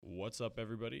What's up,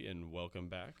 everybody, and welcome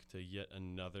back to yet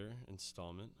another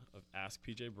installment of Ask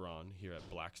PJ Braun here at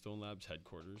Blackstone Labs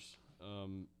headquarters.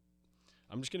 I'm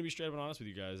just going to be straight up and honest with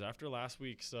you guys. After last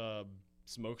week's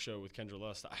smoke show with Kendra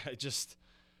Lust, you just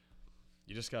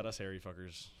got us hairy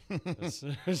fuckers.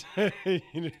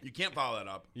 You can't follow that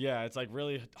up. Yeah, it's like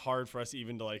really hard for us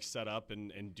even to like set up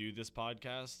and do this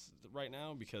podcast right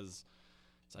now because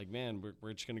it's like, man,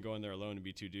 we're just going to go in there alone and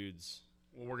be two dudes.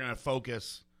 Well, we're going to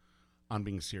focus on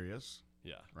being serious.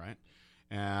 Yeah. Right?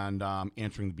 And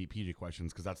answering the BPG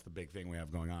questions because that's the big thing we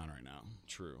have going on right now.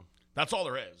 True. That's all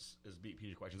there is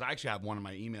BPG questions. I actually have one in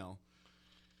my email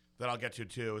that I'll get to,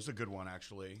 too. It's a good one,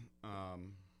 actually.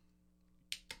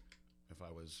 If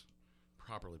I was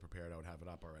properly prepared, I would have it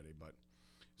up already. But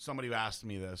somebody asked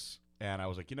me this, and I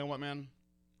was like, you know what, man?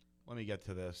 Let me get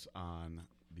to this on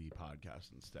the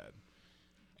podcast instead.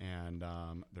 And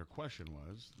their question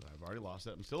was, I've already lost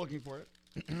it. I'm still looking for it.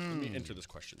 Let me enter this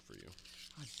question for you.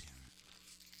 God damn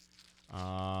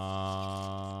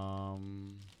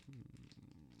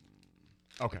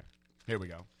it. Okay, here we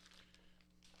go.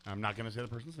 I'm not going to say the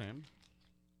person's name.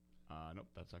 Nope,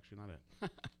 that's actually not it.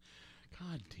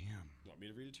 God damn. You want me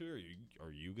to read it to you, or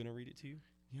are you going to read it to you?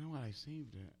 You know what? I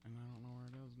saved it, and I don't know where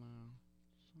it is now.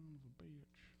 Son of a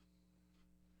bitch.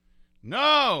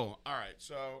 No! All right,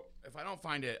 so if I don't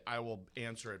find it, I will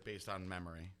answer it based on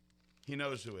memory. He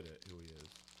knows who he is.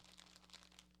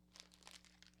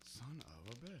 Son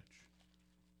of a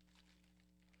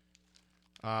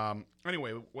bitch.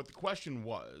 Anyway, what the question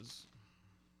was...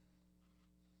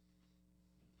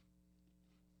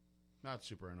 Not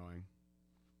super annoying.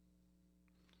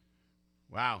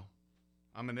 Wow.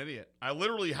 I'm an idiot. I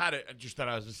literally had it, just that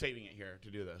I was saving it here to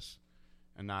do this.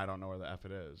 And now I don't know where the F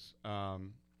it is.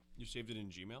 You saved it in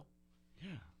Gmail?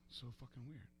 Yeah, so fucking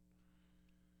weird.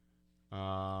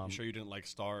 You sure you didn't like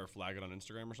star or flag it on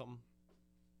Instagram or something?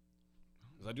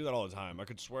 Because I do that all the time. I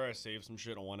could swear I saved some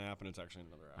shit on one app and it's actually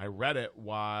another app. I read it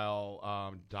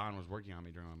while Don was working on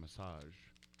me during my massage.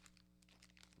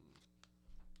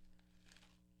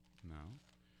 No.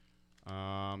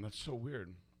 That's so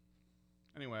weird.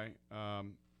 Anyway, I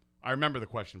remember the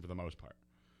question for the most part.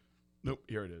 Nope,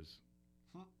 here it is.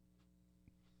 Huh.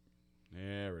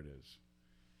 There it is.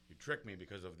 You tricked me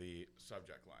because of the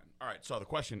subject line. All right, so the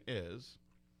question is,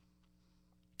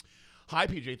 hi,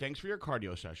 PJ. Thanks for your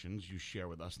cardio sessions you share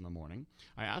with us in the morning.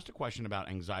 I asked a question about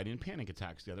anxiety and panic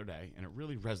attacks the other day, and it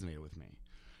really resonated with me.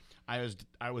 I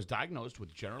was diagnosed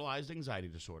with generalized anxiety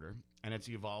disorder, and it's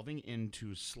evolving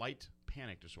into slight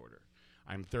panic disorder.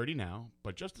 I'm 30 now,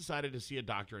 but just decided to see a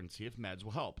doctor and see if meds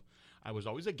will help. I was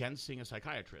always against seeing a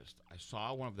psychiatrist. I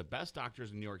saw one of the best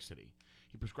doctors in New York City.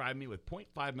 He prescribed me with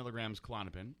 0.5 milligrams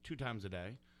Klonopin 2 times a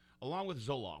day, along with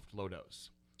Zoloft low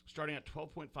dose, starting at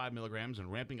 12.5 milligrams and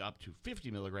ramping up to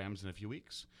 50 milligrams in a few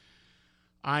weeks.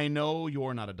 I know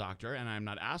you're not a doctor, and I'm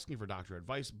not asking for doctor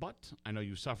advice, but I know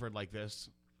you suffered like this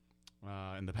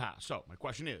in the past. So my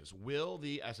question is, will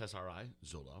the SSRI,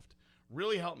 Zoloft,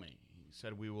 really help me? He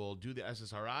said we will do the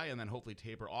SSRI and then hopefully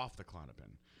taper off the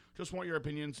Klonopin. Just want your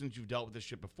opinion since you've dealt with this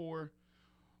shit before.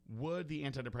 Would the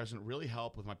antidepressant really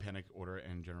help with my panic disorder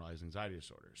and generalized anxiety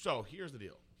disorder? So here's the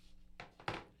deal.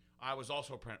 I was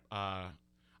also prescribed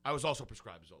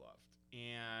Zoloft,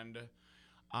 and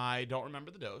I don't remember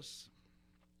the dose.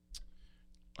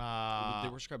 They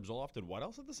prescribed Zoloft and what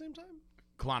else at the same time?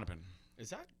 Klonopin. Is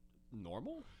that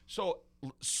normal? So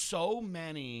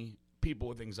many people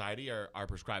with anxiety are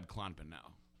prescribed Klonopin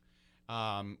now,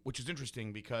 which is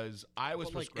interesting because I was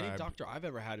prescribed. Like any doctor I've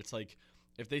ever had, it's like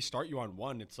if they start you on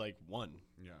one, it's like one.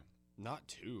 Yeah. Not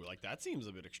two. Like that seems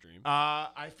a bit extreme.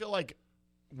 I feel like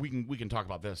we can talk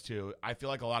about this too. I feel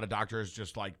like a lot of doctors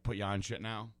just like put you on shit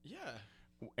now. Yeah.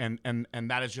 And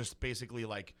that is just basically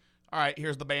like, all right,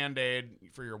 here's the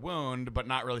Band-Aid for your wound, but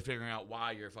not really figuring out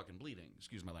why you're fucking bleeding.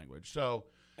 Excuse my language. So.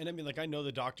 And I mean, like I know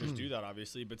the doctors do that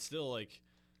obviously, but still, like,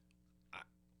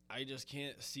 I just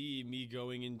can't see me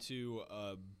going into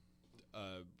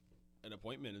an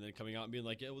appointment and then coming out and being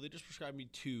like, yeah, well, they just prescribed me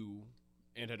 2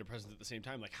 antidepressants at the same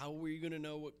time. Like, how were you going to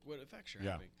know what effects you're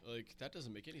having? Like, that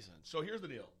doesn't make any sense. So here's the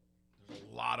deal. There's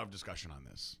a lot of discussion on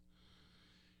this.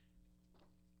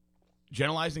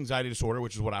 Generalized anxiety disorder,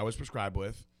 which is what I was prescribed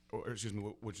with,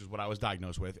 which is what I was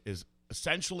diagnosed with, is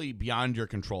essentially beyond your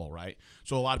control, right?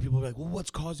 So a lot of people are like, well,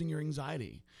 what's causing your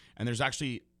anxiety? And there's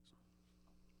actually,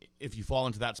 if you fall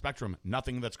into that spectrum,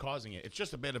 nothing that's causing it. It's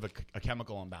just a bit of a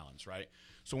chemical imbalance, right?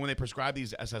 So when they prescribe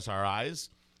these SSRIs,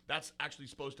 that's actually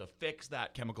supposed to fix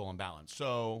that chemical imbalance.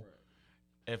 So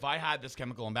if I had this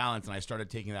chemical imbalance and I started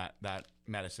taking that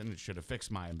medicine, it should have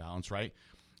fixed my imbalance, right?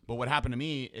 But what happened to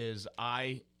me is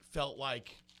I felt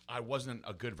like I wasn't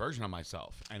a good version of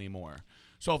myself anymore.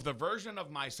 So if the version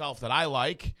of myself that I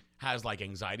like has like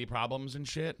anxiety problems and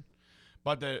shit,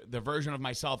 but the version of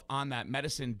myself on that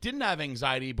medicine didn't have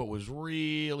anxiety but was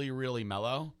really, really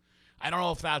mellow, I don't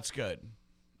know if that's good.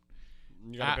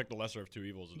 You got to pick the lesser of two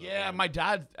evils. Yeah, my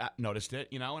dad noticed it,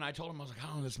 and I told him, I was like,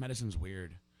 oh, this medicine's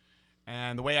weird.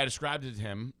 And the way I described it to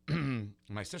him,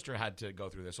 my sister had to go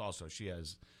through this also. She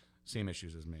has same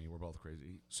issues as me. We're both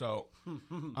crazy. So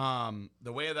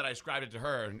the way that I described it to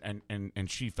her, and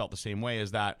she felt the same way,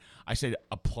 is that I said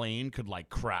a plane could like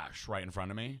crash right in front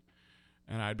of me.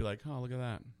 And I'd be like, oh, look at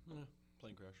that.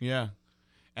 Plane crash. Yeah.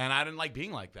 And I didn't like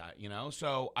being like that,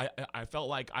 So I felt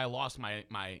like I lost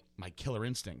my killer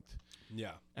instinct.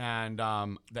 Yeah. And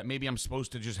that maybe I'm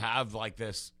supposed to just have like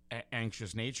this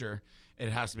anxious nature. It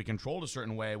has to be controlled a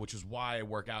certain way, which is why I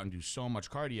work out and do so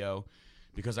much cardio,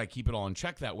 because I keep it all in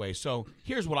check that way. So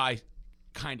here's what I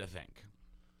kind of think.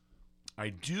 I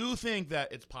do think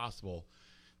that it's possible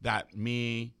that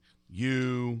me,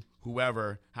 you,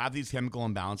 whoever, have these chemical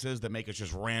imbalances that make us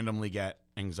just randomly get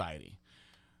anxiety.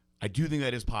 I do think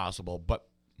that is possible, but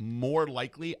more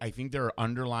likely, I think there are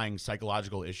underlying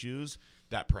psychological issues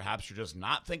that perhaps you're just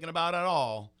not thinking about at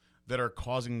all that are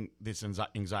causing this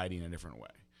anxiety in a different way.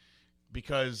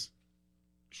 Because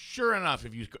sure enough,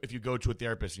 if you go to a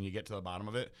therapist and you get to the bottom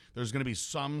of it, there's going to be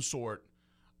some sort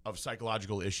of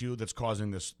psychological issue that's causing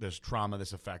this trauma,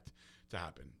 this effect to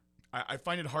happen. I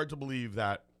find it hard to believe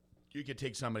that you could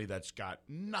take somebody that's got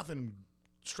nothing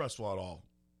stressful at all,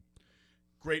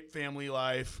 great family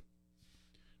life,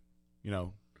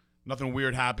 nothing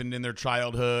weird happened in their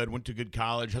childhood, went to good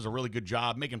college, has a really good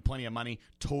job, making plenty of money,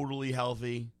 totally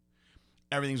healthy,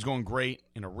 everything's going great,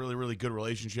 in a really, really good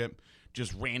relationship,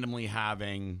 just randomly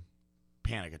having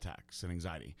panic attacks and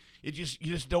anxiety. You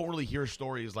just don't really hear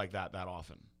stories like that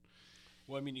often.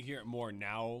 Well, I mean, you hear it more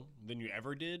now than you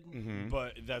ever did,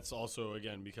 but that's also,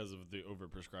 again, because of the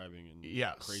overprescribing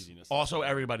and craziness. Also,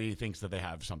 everybody thinks that they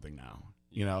have something now.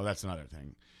 That's another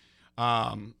thing.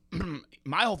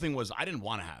 My whole thing was I didn't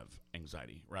want to have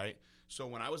anxiety, right? So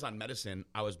when I was on medicine,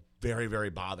 I was very, very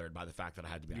bothered by the fact that I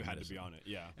had to be on medicine. You had to be on it,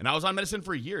 yeah. And I was on medicine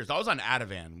for years. I was on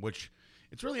Ativan, which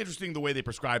it's really interesting the way they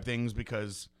prescribe things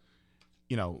because,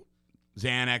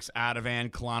 Xanax,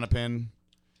 Ativan, Klonopin.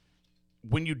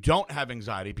 When you don't have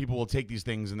anxiety, people will take these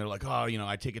things and they're like, oh,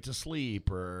 I take it to sleep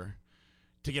or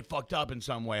to get fucked up in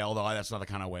some way, although that's not the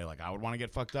kind of way like I would want to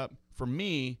get fucked up. For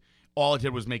me, all it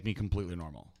did was make me completely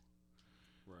normal.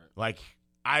 Right. Like,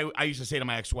 I used to say to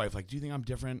my ex-wife, like, do you think I'm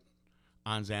different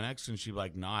on Xanax? And she'd be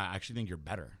like, no, I actually think you're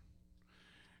better.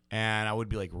 And I would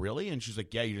be like, really? And she's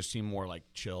like, yeah, you just seem more like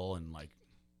chill and like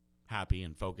happy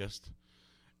and focused.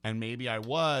 And maybe I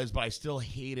was, but I still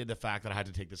hated the fact that I had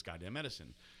to take this goddamn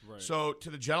medicine. Right. So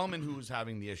to the gentleman who was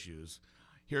having the issues,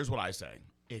 here's what I say.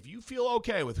 If you feel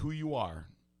okay with who you are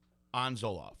on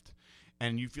Zoloft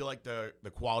and you feel like the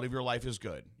quality of your life is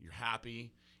good, you're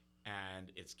happy,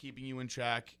 and it's keeping you in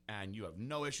check and you have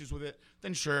no issues with it,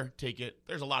 then sure, take it.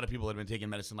 There's a lot of people that have been taking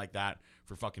medicine like that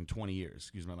for fucking 20 years,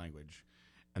 excuse my language.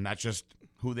 And that's just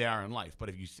who they are in life. But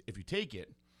if you take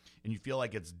it and you feel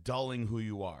like it's dulling who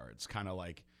you are, it's kind of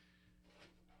like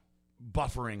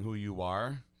buffering who you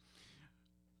are,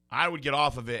 I would get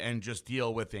off of it and just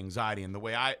deal with the anxiety. And the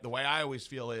way I always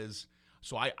feel is,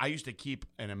 so I used to keep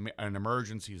an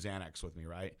emergency Xanax with me,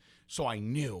 right? So I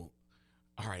knew,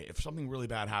 all right, if something really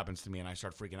bad happens to me and I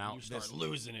start freaking out, you start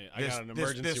losing it. I got an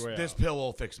emergency way out. This pill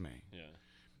will fix me. Yeah.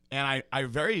 And I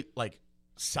very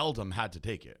seldom had to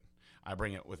take it. I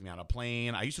bring it with me on a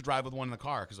plane. I used to drive with one in the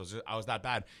car because I was that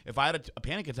bad. If I had a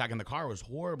panic attack in the car, it was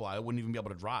horrible. I wouldn't even be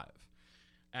able to drive.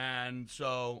 And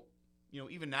so,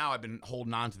 even now I've been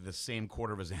holding on to the same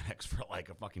quarter of a Xanax for like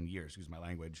a fucking year, excuse my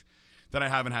language, that I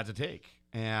haven't had to take.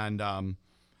 And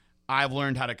I've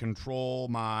learned how to control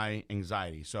my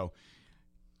anxiety. So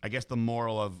I guess the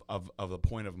moral of the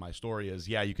point of my story is,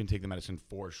 yeah, you can take the medicine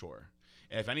for sure.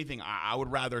 If anything, I would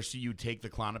rather see you take the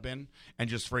Klonopin and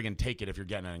just friggin' take it if you're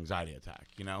getting an anxiety attack,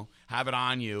 Have it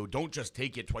on you. Don't just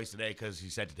take it twice a day because he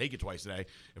said to take it twice a day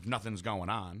if nothing's going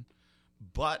on.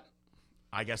 But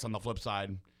I guess on the flip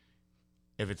side,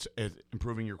 if it's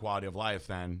improving your quality of life,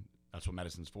 then that's what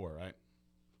medicine's for, right?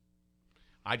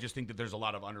 I just think that there's a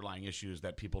lot of underlying issues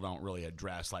that people don't really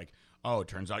address, like, oh, it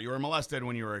turns out you were molested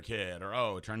when you were a kid, or,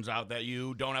 oh, it turns out that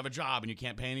you don't have a job and you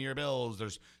can't pay any of your bills.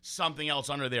 There's something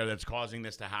else under there that's causing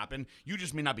this to happen. You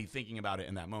just may not be thinking about it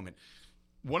in that moment.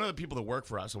 One of the people that work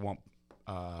for us, I won't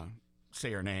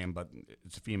say her name, but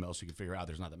it's a female, so you can figure out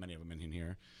there's not that many of them in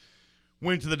here,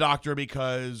 went to the doctor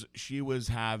because she was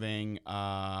having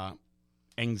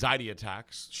anxiety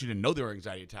attacks. She didn't know they were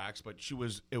anxiety attacks, but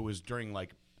it was during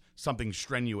like something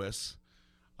strenuous,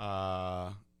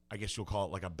 I guess you'll call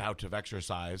it like a bout of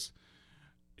exercise,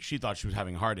 she thought she was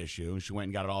having a heart issue, and she went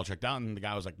and got it all checked out, and the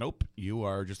guy was like, nope, you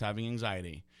are just having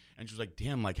anxiety. And she was like,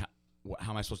 damn, like,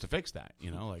 how am I supposed to fix that?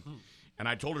 You know, like, and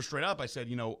I told her straight up, I said,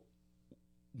 you know,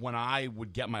 when I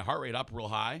would get my heart rate up real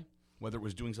high, whether it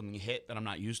was doing something hit that I'm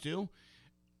not used to,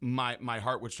 my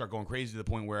heart would start going crazy to the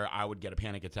point where I would get a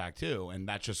panic attack too. And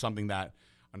that's just something that,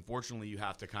 unfortunately, you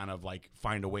have to kind of like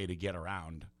find a way to get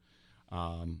around.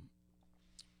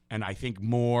 And I think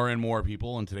more and more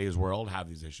people in today's world have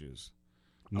these issues.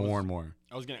 More and more.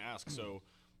 I was going to ask, so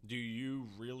do you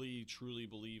really, truly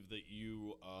believe that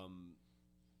you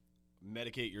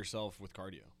medicate yourself with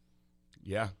cardio?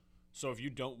 Yeah. So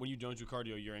when you don't do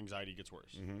cardio, your anxiety gets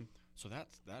worse. Mm-hmm. So that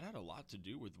had a lot to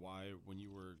do with why, when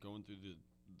you were going through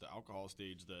the alcohol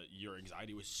stage, that your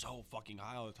anxiety was so fucking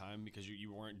high all the time because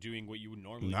you weren't doing what you would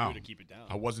normally do to keep it down.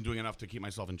 I wasn't doing enough to keep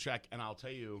myself in check. And I'll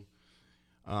tell you,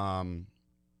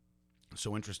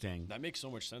 so interesting. That makes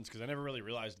so much sense because I never really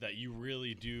realized that you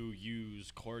really do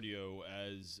use cardio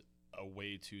as a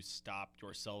way to stop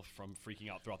yourself from freaking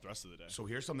out throughout the rest of the day. So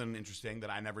here's something interesting that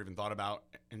I never even thought about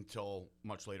until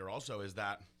much later also, is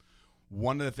that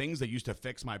one of the things that used to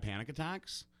fix my panic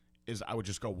attacks is I would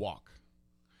just go walk,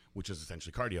 which is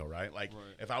essentially cardio, right? Like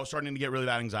if I was starting to get really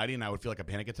bad anxiety and I would feel like a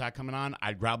panic attack coming on,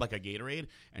 I'd grab like a Gatorade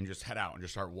and just head out and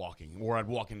just start walking. Or I'd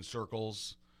walk in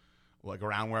circles like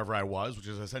around wherever I was, which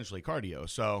is essentially cardio.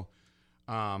 So,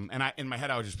 and in my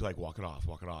head, I would just be like, walk it off,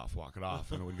 walk it off, walk it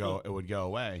off. And it would go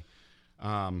away.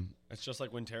 It's just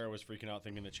like when Tara was freaking out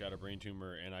thinking that she had a brain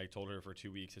tumor, and I told her for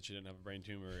 2 weeks that she didn't have a brain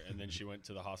tumor, and then she went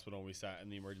to the hospital and we sat in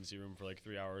the emergency room for like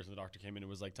 3 hours, and the doctor came in and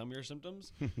was like, tell me your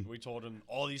symptoms. We told him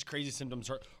all these crazy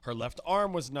symptoms. Her left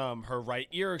arm was numb, her right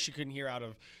ear she couldn't hear out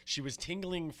of, she was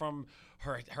tingling from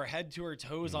her head to her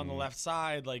toes on the left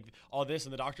side, like all this,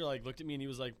 and the doctor like looked at me and he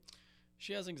was like,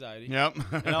 she has anxiety. Yep.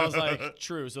 And I was like,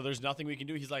 true. So there's nothing we can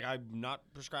do. He's like, I'm not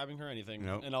prescribing her anything.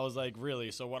 Nope. And I was like, really?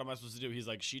 So what am I supposed to do? He's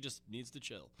like, she just needs to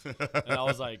chill. And I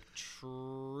was like,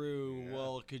 true. Yeah.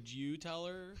 Well, could you tell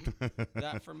her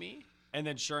that for me? And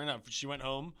then sure enough, she went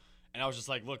home and I was just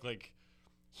like, look, like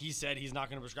he said he's not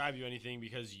going to prescribe you anything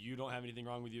because you don't have anything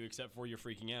wrong with you except for you're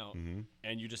freaking out. Mm-hmm.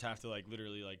 And you just have to like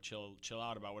literally like chill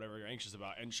out about whatever you're anxious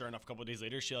about. And sure enough, a couple of days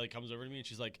later, she like comes over to me and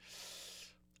she's like,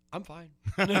 I'm fine.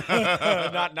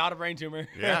 not a brain tumor.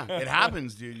 Yeah, it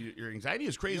happens, dude. Your anxiety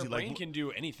is crazy. Your brain can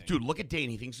do anything. Dude, look at Dane.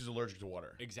 He thinks he's allergic to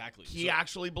water. Exactly. He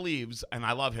actually believes, and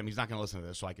I love him. He's not going to listen to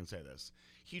this, so I can say this.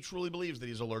 He truly believes that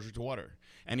he's allergic to water.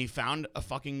 And he found a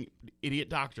fucking idiot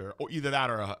doctor, or either that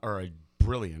or a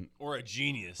brilliant. Or a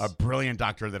genius. A brilliant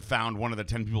doctor that found one of the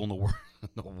 10 people in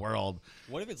the world.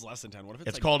 What if it's less than 10? What if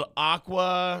it's like called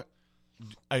aqua...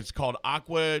 It's called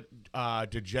aqua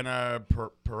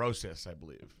degeneraperosis, I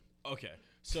believe. Okay,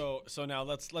 so now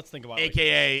let's think about it.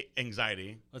 AKA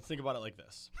anxiety. Let's think about it like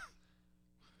this.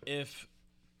 If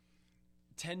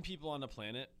 10 people on the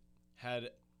planet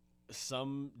had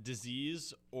some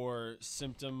disease or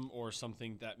symptom or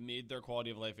something that made their quality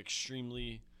of life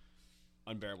extremely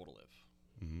unbearable to live,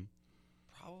 mm-hmm.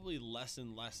 probably less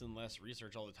and less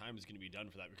research all the time is going to be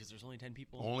done for that because there's only 10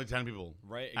 people. Only 10 people.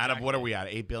 Right. Exactly. Out of what are we at?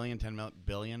 8 billion, 10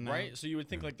 billion now? Right. So you would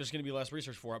think like there's going to be less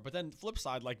research for it. But then flip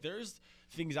side, like there's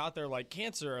things out there like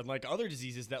cancer and like other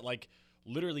diseases that like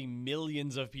literally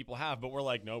millions of people have. But we're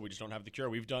like, no, we just don't have the cure.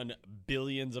 We've done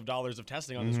billions of dollars of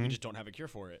testing on this. We just don't have a cure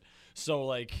for it. So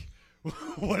like...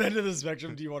 what end of the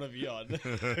spectrum do you want to be on?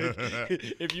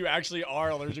 If you actually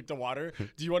are allergic to water,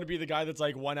 do you want to be the guy that's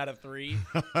like 1 out of 3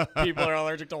 people are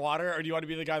allergic to water? Or do you want to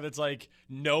be the guy that's like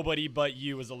nobody but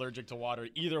you is allergic to water?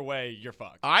 Either way, you're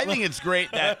fucked. I think it's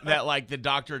great that like the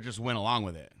doctor just went along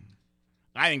with it.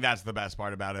 I think that's the best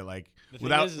part about it. Like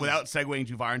without segueing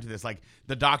too far into this, like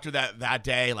the doctor that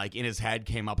day, like in his head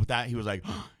came up with that. He was like,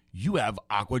 you have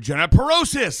aqua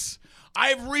degeneraperosis.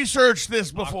 I've researched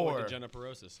this before. Aqua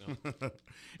degeneraperosis. Yeah.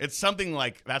 It's something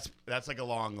like that's like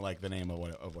along like the name of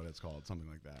what it's called, something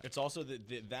like that. It's also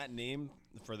that name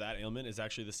for that ailment is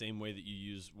actually the same way that you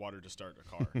use water to start a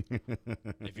car.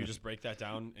 If you just break that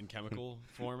down in chemical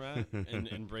format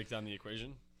and break down the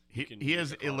equation, he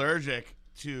is allergic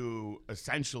to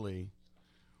essentially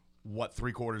what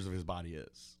 3/4 of his body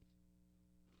is.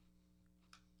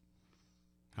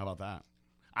 How about that?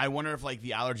 I wonder if like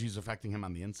the allergy is affecting him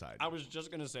on the inside. I was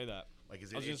just gonna say that. Like,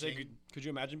 is it I was gonna say, could you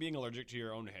imagine being allergic to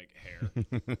your own hair?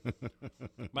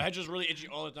 My head's just really itchy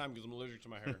all the time because I'm allergic to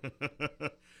my hair.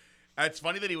 It's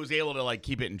funny that he was able to like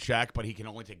keep it in check, but he can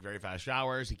only take very fast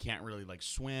showers. He can't really like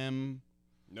swim.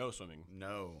 No swimming.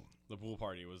 No. The pool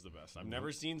party was the best. I've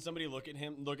never seen somebody look at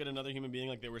another human being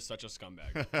like they were such a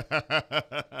scumbag.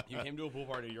 You came to a pool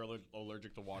party, you're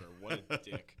allergic to water. What a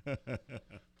dick. So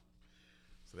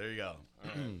there you go.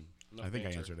 Enough I think banter.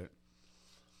 I answered it.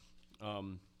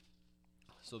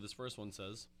 So this first one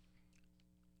says,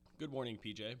 "Good morning,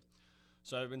 PJ.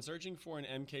 So I've been searching for an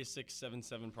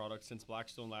MK677 product since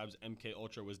Blackstone Labs MK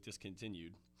Ultra was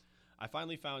discontinued. I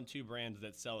finally found 2 brands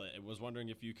that sell it and was wondering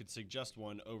if you could suggest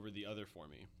one over the other for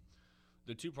me.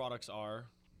 The 2 products are,"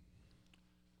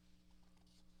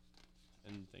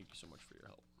 and thank you so much for your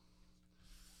help.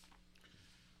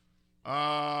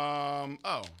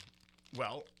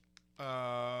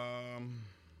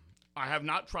 I have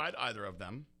not tried either of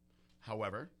them.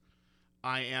 However,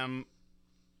 I am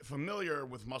familiar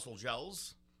with muscle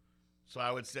gels, so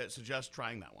I would suggest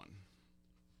trying that one.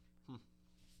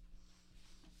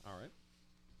 All right.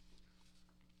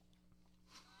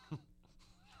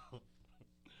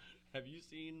 Have you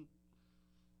seen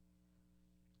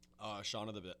Shaun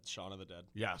of the Dead?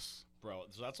 Yes. Bro,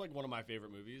 so that's like one of my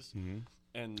favorite movies. Mm-hmm.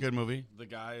 And Good movie. the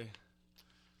guy,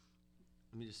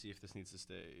 let me just see if this needs to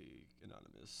stay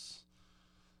anonymous.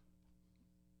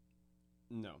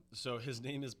 No. So his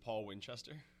name is Paul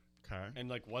Winchester. Okay. And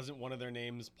like wasn't one of their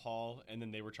names Paul and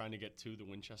then they were trying to get to the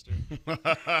Winchester? That's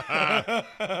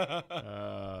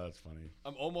funny.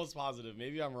 I'm almost positive.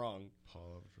 Maybe I'm wrong.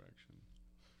 Paul of Attraction.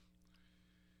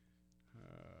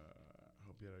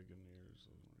 Hope you had a good New Year's.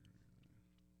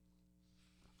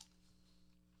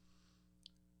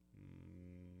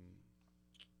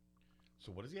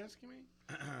 So what is he asking me?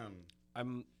 I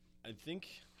think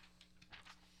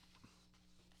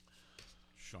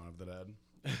Shaun of the Dead.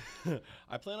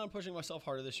 I plan on pushing myself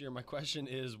harder this year. My question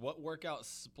is, what workout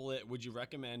split would you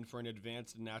recommend for an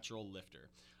advanced natural lifter?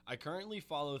 I currently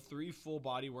follow 3 full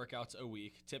body workouts a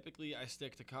week. Typically, I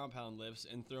stick to compound lifts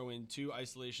and throw in 2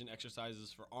 isolation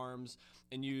exercises for arms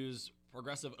and use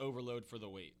progressive overload for the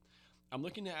weight. I'm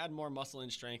looking to add more muscle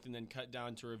and strength and then cut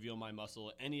down to reveal my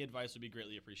muscle. Any advice would be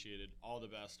greatly appreciated. All the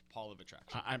best, Paul of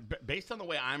Attraction. Based on the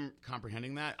way I'm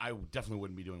comprehending that, I definitely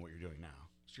wouldn't be doing what you're doing now.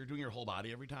 So you're doing your whole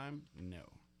body every time? No.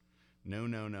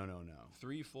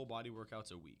 3 full body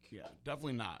workouts a week. Yeah,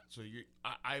 definitely not. So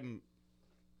I'm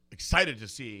excited to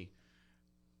see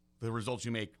the results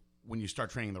you make when you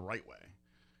start training the right way,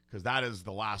 because that is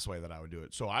the last way that I would do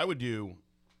it. So I would do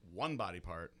 1 body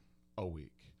part a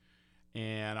week,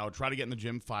 and I would try to get in the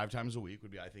gym 5 times a week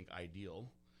would be, I think, ideal.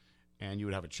 And you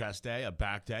would have a chest day, a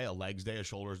back day, a legs day, a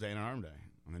shoulders day, and an arm day,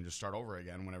 and then just start over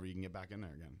again whenever you can get back in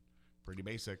there again. Pretty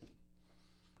basic.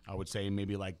 I would say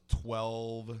maybe like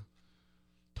 12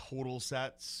 total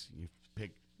sets. You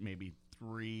pick maybe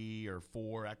 3 or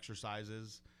 4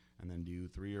 exercises and then do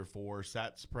 3 or 4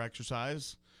 sets per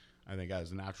exercise. I think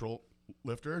as a natural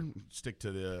lifter, stick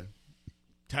to the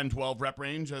 10-12 rep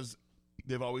range as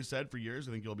they've always said for years.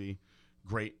 I think you'll be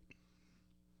great.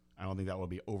 I don't think that will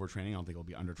be overtraining. I don't think it'll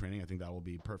be undertraining. I think that will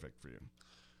be perfect for you.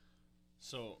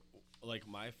 So, like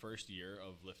my first year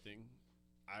of lifting,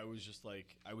 I was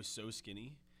so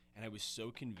skinny and I was so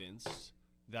convinced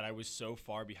that I was so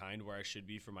far behind where I should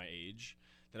be for my age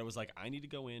that I was like, I need to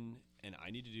go in and I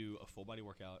need to do a full body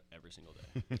workout every single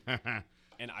day.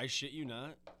 And I shit you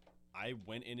not, I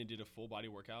went in and did a full body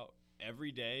workout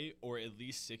every day or at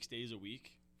least 6 days a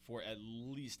week for at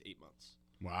least 8 months.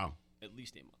 Wow. At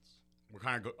least 8 months. What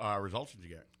kind of results did you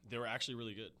get? They were actually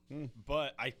really good.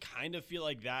 But I kind of feel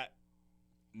like that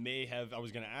I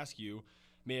was going to ask you,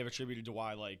 may have attributed to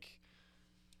why, like,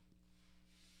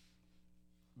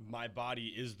 my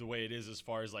body is the way it is as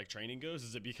far as, like, training goes?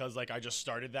 Is it because, like, I just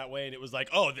started that way and it was like,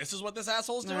 oh, this is what this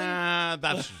asshole's doing?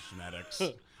 That's just genetics.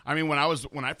 I mean, when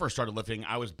I first started lifting,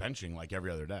 I was benching like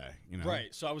every other day. You know?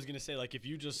 Right. So I was going to say, like, if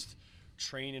you just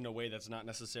train in a way that's not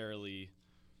necessarily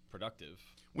productive.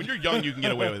 When you're young, you can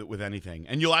get away with anything,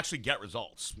 and you'll actually get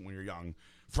results when you're young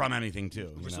from anything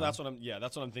too. You so know? that's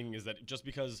what I'm thinking, is that just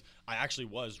because I actually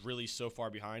was really so far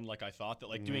behind, like I thought, that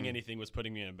like doing anything was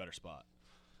putting me in a better spot.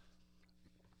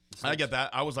 I get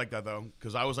that. I was like that though,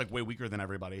 because I was like way weaker than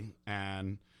everybody.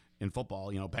 And in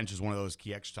football, you know, bench is one of those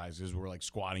key exercises. We're like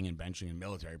squatting and benching and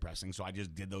military pressing. So I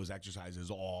just did those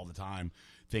exercises all the time,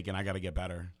 thinking I got to get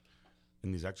better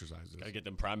in these exercises. Got to get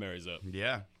them primaries up.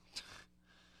 Yeah.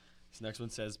 This next one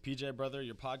says, PJ, brother,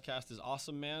 your podcast is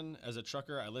awesome, man. As a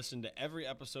trucker, I listen to every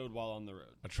episode while on the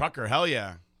road. A trucker, hell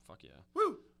yeah. Fuck yeah.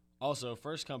 Woo! Also,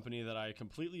 first company that I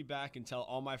completely back and tell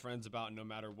all my friends about no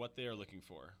matter what they are looking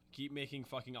for. Keep making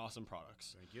fucking awesome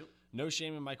products. Thank you. No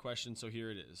shame in my question, so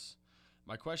here it is.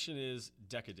 My question is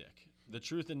Decadick. The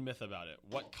truth and myth about it.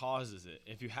 What causes it?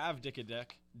 If you have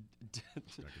Deca-Dick,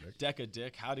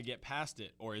 how to get past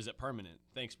it, or is it permanent?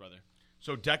 Thanks, brother.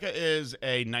 So DECA is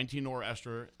a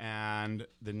 19-norester, and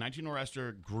the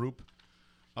 19-norester group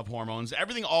of hormones,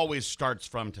 everything always starts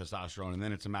from testosterone, and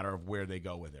then it's a matter of where they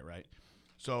go with it, right?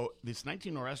 So this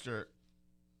 19-norester,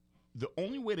 the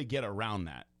only way to get around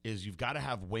that is you've got to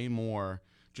have way more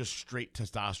just straight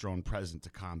testosterone present to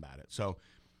combat it. So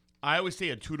I always say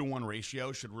a 2-to-1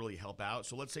 ratio should really help out.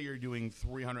 So let's say you're doing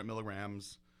 300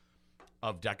 milligrams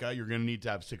of DECA, you're going to need to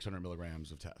have 600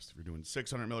 milligrams of test. If you're doing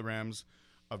 600 milligrams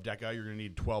of DECA, you're going to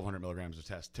need 1,200 milligrams of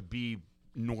test to be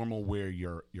normal where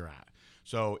you're at.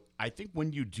 So I think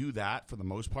when you do that, for the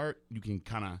most part, you can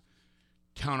kind of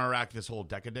counteract this whole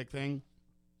Deca-Dick thing.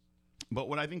 But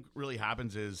what I think really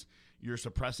happens is you're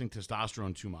suppressing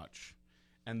testosterone too much,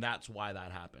 and that's why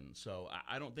that happens. So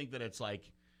I don't think that it's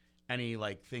like any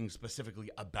like thing specifically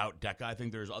about DECA. I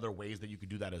think there's other ways that you could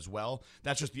do that as well.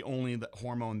 That's just the only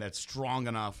hormone that's strong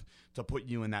enough to put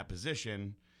you in that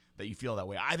position that you feel that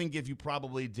way. I think if you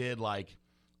probably did like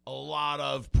a lot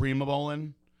of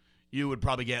Primobolan, you would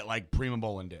probably get like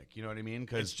Primobolan dick. You know what I mean?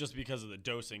 It's just because of the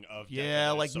dosing of DECA.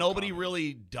 Yeah, like so nobody common.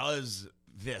 really does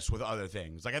this with other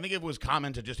things. Like I think if it was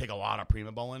common to just take a lot of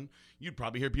Primobolan, you'd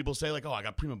probably hear people say like, "Oh, I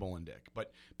got Primobolan dick."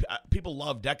 But people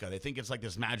love DECA. They think it's like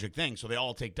this magic thing, so they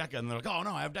all take DECA and they're like, "Oh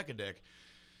no, I have DECA dick."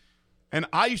 And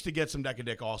I used to get some DECA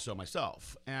dick also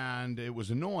myself, and it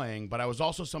was annoying. But I was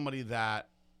also somebody that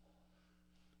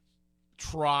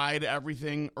tried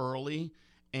everything early,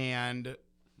 and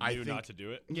I Knew think not to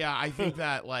do it. Yeah, I think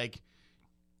that like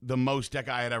the most DECA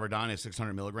I had ever done is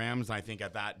 600 milligrams, and I think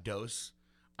at that dose,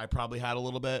 I probably had a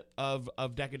little bit of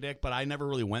DECA dick, but I never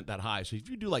really went that high. So if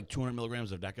you do like 200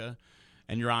 milligrams of DECA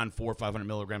and you're on 400 or 500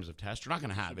 milligrams of test, you're not going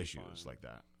to have issues like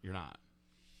that. You're not.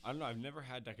 I don't know. I've never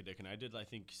had Deca-Dick, and I did I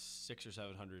think 600 or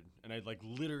 700, and I like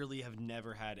literally have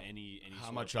never had any. How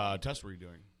sort much of tests were you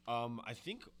doing? I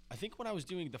think when I was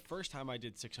doing the first time I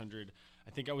did 600,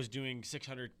 I think I was doing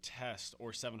 600 tests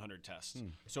or 700 tests.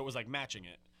 So it was like matching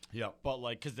it. Yeah. But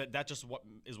like, because that just what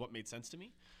made sense to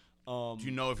me. Do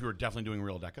you know if you were definitely doing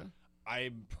real DECA?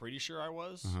 I'm pretty sure I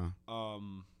was.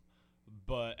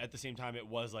 But at the same time, it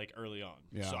was like early on.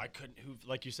 Yeah. So I couldn't,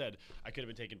 like you said, I could have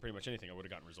been taking pretty much anything. I would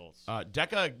have gotten results.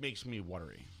 DECA makes me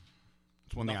watery.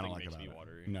 It's one thing I don't like makes about me it.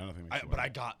 watery. No, nothing makes me But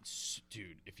watery.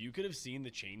 dude, if you could have seen the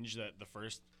change that the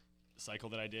first cycle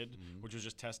that I did, which was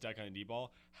just test DECA and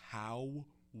D-ball, how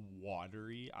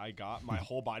watery I got. My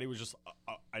whole body was just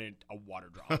a water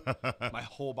drop. My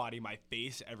whole body, my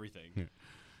face, everything.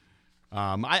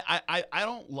 I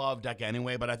don't love DECA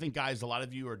anyway, but I think, guys, a lot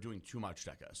of you are doing too much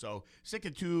DECA. So stick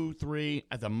to 2, 3,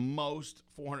 at the most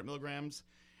 400 milligrams.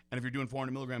 And if you're doing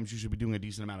 400 milligrams, you should be doing a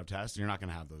decent amount of tests, and you're not going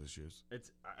to have those issues.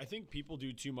 I think people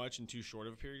do too much in too short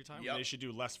of a period of time. Yep. They should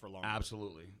do less for longer.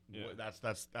 Absolutely. Yeah.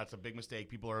 That's a big mistake.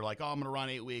 People are like, oh, I'm going to run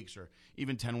 8 weeks or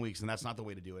even 10 weeks, and that's not the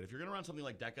way to do it. If you're going to run something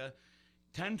like DECA,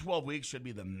 10, 12 weeks should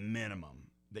be the minimum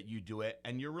that you do it,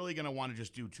 and you're really going to want to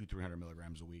just do 200-300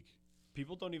 milligrams a week.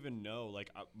 People don't even know, like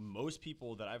most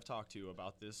people that I've talked to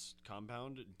about this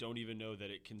compound don't even know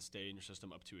that it can stay in your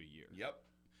system up to a year. Yep.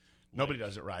 Nobody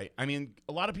does it right. I mean,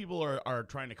 a lot of people are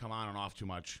trying to come on and off too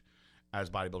much as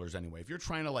bodybuilders anyway. If you're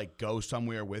trying to like go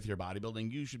somewhere with your bodybuilding,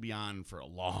 you should be on for a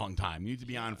long time. You need to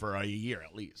be on for a year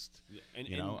at least.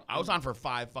 Yeah. I was on for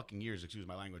 5 fucking years, excuse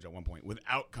my language, at one point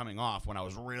without coming off when I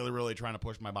was really, really trying to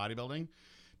push my bodybuilding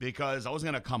because I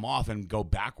wasn't going to come off and go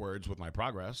backwards with my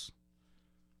progress.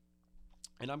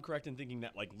 And I'm correct in thinking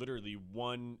that like literally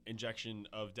one injection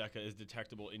of DECA is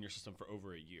detectable in your system for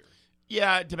over a year.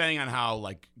 Yeah, depending on how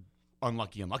like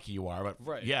unlucky you are, but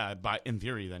right. Yeah, but in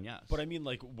theory, then yes. But I mean,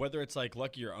 like whether it's like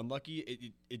lucky or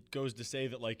unlucky, it goes to say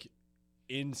that like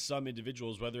in some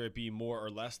individuals, whether it be more or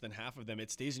less than half of them, it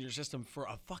stays in your system for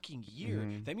a fucking year.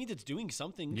 Mm-hmm. That means it's doing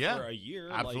something for a year.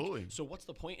 Absolutely. So what's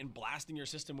the point in blasting your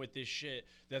system with this shit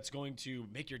that's going to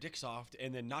make your dick soft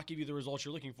and then not give you the results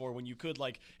you're looking for when you could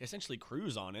like essentially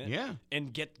cruise on it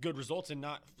and get good results and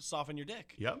not soften your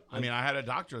dick? Yep. I mean, I had a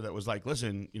doctor that was like,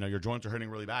 listen, your joints are hurting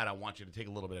really bad. I want you to take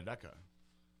a little bit of DECA.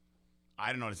 I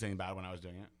didn't notice anything bad when I was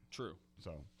doing it. True.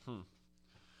 So.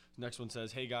 Next one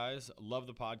says, hey guys, love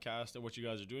the podcast and what you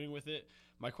guys are doing with it.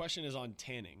 My question is on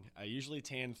tanning. I usually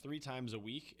tan 3 times a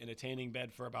week in a tanning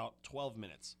bed for about 12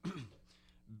 minutes.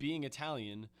 Being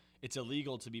Italian, it's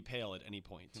illegal to be pale at any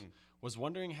point. Was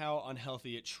wondering how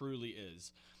unhealthy it truly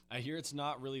is. I hear it's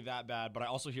not really that bad, but I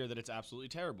also hear that it's absolutely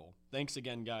terrible. Thanks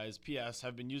again, guys. P.S.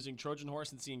 Have been using Trojan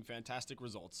Horse and seeing fantastic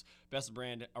results. Best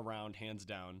brand around, hands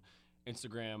down.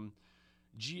 Instagram,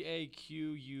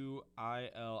 GAQUILINO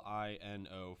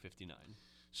 59.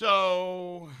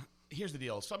 So here's the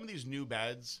deal. Some of these new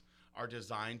beds are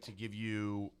designed to give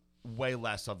you way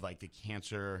less of like the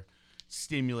cancer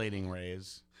stimulating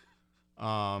rays.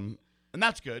 And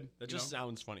that's good. That just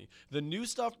sounds funny. The new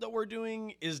stuff that we're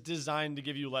doing is designed to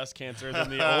give you less cancer than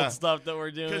the old stuff that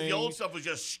we're doing. Because the old stuff was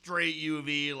just straight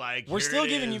UV. Like we're still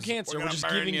giving you cancer. We're just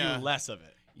giving you less of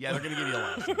it. Yeah, they're going to give you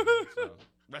less of it. So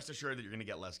rest assured that you're going to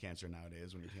get less cancer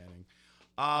nowadays when you're tanning.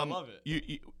 I love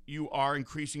it. You are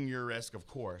increasing your risk, of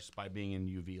course, by being in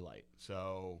UV light.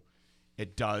 So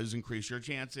it does increase your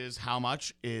chances. How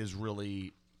much is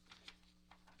really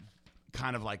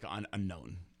kind of like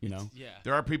unknown. Yeah.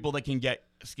 There are people that can get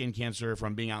skin cancer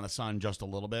from being out in the sun just a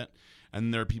little bit,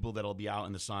 and there are people that'll be out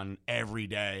in the sun every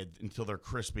day until they're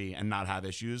crispy and not have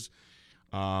issues.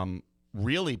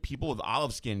 Really, people with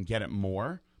olive skin get it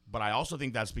more, but I also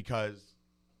think that's because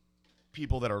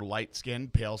people that are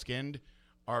light-skinned, pale-skinned,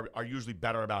 are usually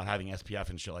better about having SPF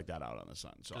and shit like that out on the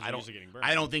sun. So I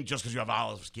don't think just because you have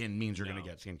olive skin means you're going to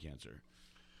get skin cancer.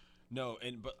 No,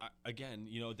 but again,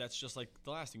 that's just like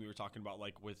the last thing we were talking about,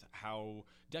 like with how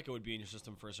DECA would be in your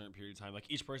system for a certain period of time. Like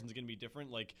each person's going to be different.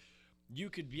 Like you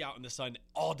could be out in the sun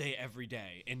all day, every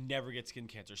day and never get skin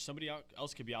cancer. Somebody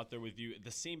else could be out there with you at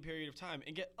the same period of time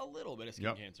and get a little bit of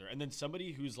skin cancer. And then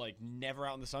somebody who's like never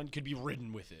out in the sun could be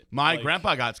ridden with it. My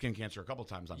grandpa got skin cancer a couple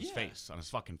times on his face, on his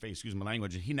fucking face, excuse my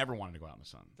language, and he never wanted to go out in the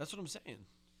sun. That's what I'm saying.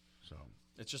 So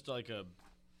it's just like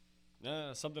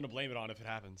something to blame it on if it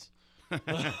happens.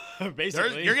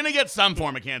 Basically, you're gonna get some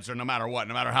form of cancer no matter what,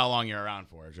 no matter how long you're around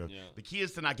for. So the key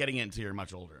is to not getting it until you're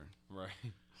much older. Right.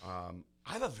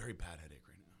 I have a very bad headache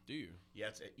right now. Do you? Yeah,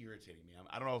 it's irritating me.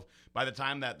 I don't know if by the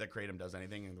time that the kratom does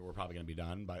anything, we're probably gonna be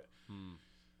done. But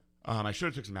I should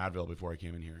have took some Advil before I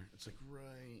came in here. It's like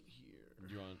right here.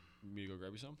 Do you want me to go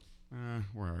grab you some?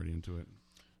 We're already into it.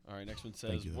 All right, next one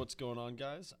says, what's going on,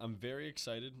 guys? I'm very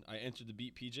excited. I entered the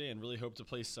Beat PJ and really hope to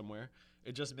place somewhere.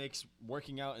 It just makes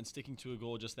working out and sticking to a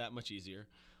goal just that much easier.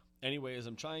 Anyways,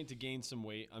 I'm trying to gain some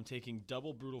weight. I'm taking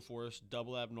double Brutal Force,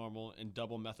 double Abnormal, and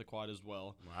double Methaquat as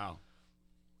well. Wow.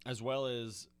 As well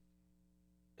as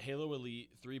Halo Elite,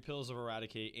 3 pills of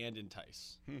Eradicate, and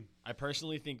Entice. I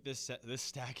personally think this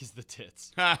stack is the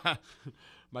tits.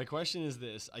 My question is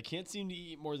this. I can't seem to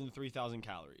eat more than 3,000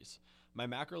 calories. My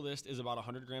macro list is about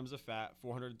 100 grams of fat,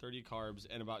 430 carbs,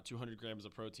 and about 200 grams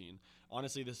of protein.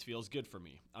 Honestly, this feels good for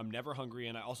me. I'm never hungry,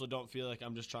 and I also don't feel like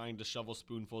I'm just trying to shovel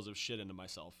spoonfuls of shit into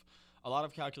myself. A lot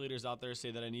of calculators out there say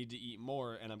that I need to eat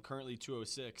more, and I'm currently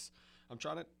 206. I'm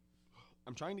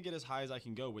trying to get as high as I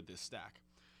can go with this stack.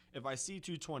 If I see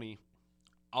 220,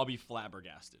 I'll be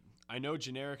flabbergasted. I know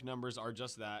generic numbers are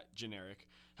just that, generic.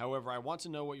 However, I want to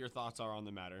know what your thoughts are on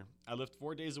the matter. I lift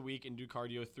 4 days a week and do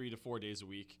cardio 3 to 4 days a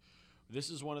week. This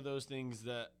is one of those things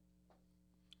that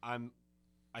I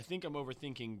think I'm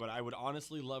overthinking, but I would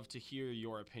honestly love to hear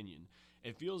your opinion.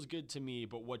 It feels good to me,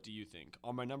 but what do you think?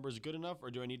 Are my numbers good enough, or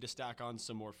do I need to stack on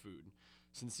some more food?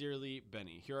 Sincerely,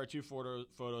 Benny. Here are 2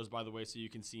 photos, by the way, so you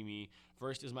can see me.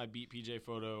 First is my Beat PJ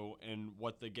photo and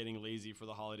what the getting lazy for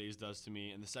the holidays does to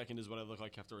me. And the second is what I look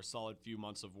like after a solid few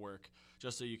months of work,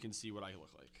 just so you can see what I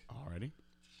look like. Alrighty.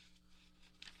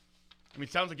 I mean,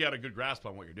 it sounds like you had a good grasp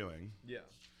on what you're doing. Yeah.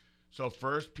 So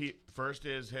first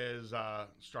is his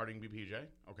starting BPJ,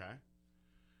 okay,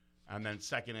 and then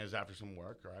second is after some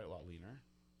work, all right, a lot leaner.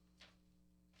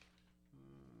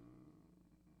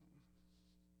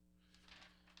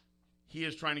 He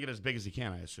is trying to get as big as he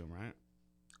can, I assume,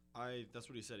 right? That's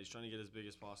what he said. He's trying to get as big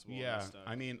as possible. Yeah,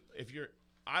 I mean,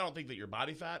 I don't think that your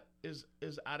body fat is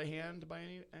out of hand by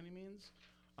any means.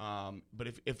 But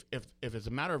if it's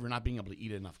a matter of you're not being able to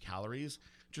eat enough calories,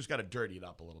 just got to dirty it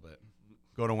up a little bit.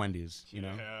 Go to Wendy's,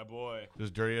 Yeah, boy.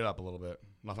 Just dirty it up a little bit.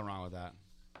 Nothing wrong with that.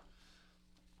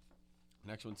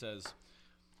 Next one says,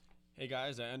 hey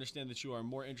guys, I understand that you are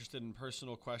more interested in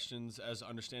personal questions, as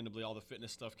understandably all the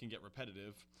fitness stuff can get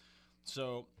repetitive.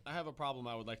 So I have a problem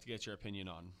I would like to get your opinion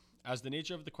on. As the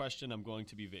nature of the question, I'm going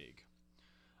to be vague.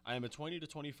 I am a 20 to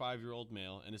 25-year-old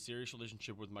male in a serious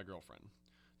relationship with my girlfriend.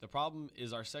 The problem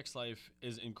is our sex life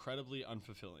is incredibly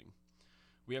unfulfilling.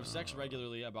 We have sex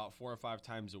regularly about 4 or 5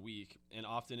 times a week, and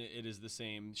often it is the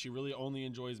same. She really only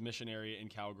enjoys missionary and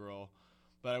cowgirl,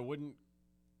 but I wouldn't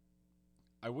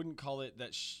call it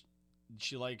that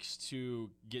she likes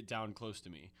to get down close to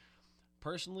me.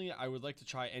 Personally, I would like to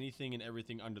try anything and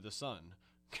everything under the sun.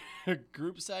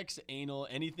 Group sex, anal,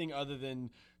 anything other than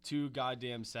 2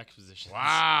 goddamn sex positions.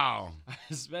 Wow.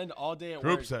 I spend all day at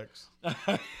Group work. sex.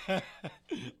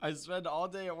 I spend all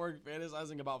day at work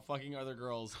fantasizing about fucking other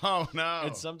girls. Oh, no.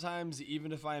 And sometimes,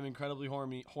 even if I am incredibly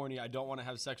horny, I don't want to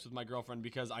have sex with my girlfriend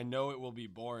because I know it will be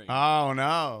boring. Oh,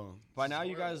 no. By now,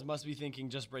 you guys must be thinking,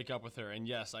 just break up with her. And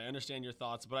yes, I understand your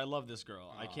thoughts, but I love this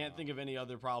girl. I can't think of any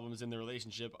other problems in the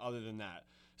relationship other than that.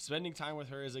 Spending time with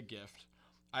her is a gift.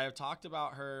 I have talked to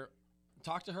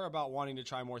her about wanting to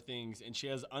try more things, and she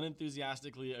has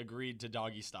unenthusiastically agreed to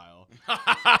doggy style.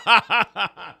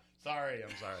 Sorry.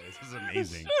 This is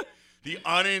amazing. The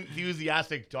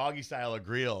unenthusiastic doggy style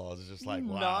agreeal is just like,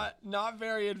 wow. Not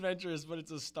very adventurous, but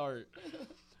it's a start.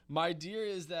 My dear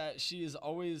is that she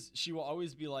will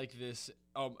always be like this.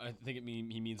 I think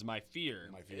he means my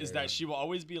fear is that she will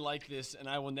always be like this, and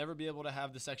I will never be able to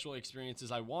have the sexual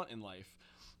experiences I want in life.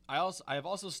 I have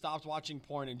also stopped watching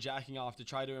porn and jacking off to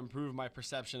try to improve my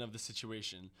perception of the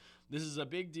situation. This is a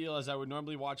big deal as I would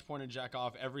normally watch porn and jack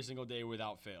off every single day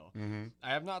without fail. Mm-hmm. I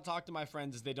have not talked to my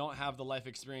friends as they don't have the life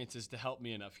experiences to help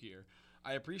me enough here.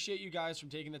 I appreciate you guys from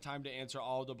taking the time to answer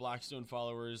all of the Blackstone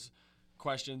followers'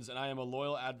 questions, and I am a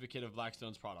loyal advocate of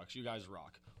Blackstone's products. You guys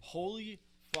rock. Holy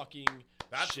fucking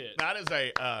shit. That is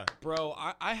a... Bro,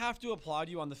 I have to applaud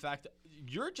you on the fact that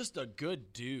you're just a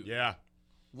good dude. Yeah.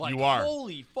 Like, You are.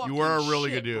 Holy fucking You are a really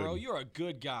shit, good dude. bro. You're a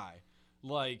good guy.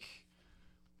 Like,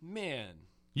 man.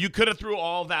 You could have threw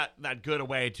all that good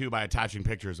away, too, by attaching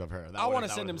pictures of her. I want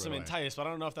to send him some entice, but I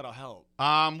don't know if that'll help.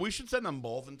 We should send them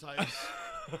both entice.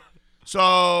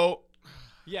 So...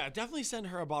 Yeah, definitely send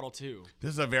her a bottle, too.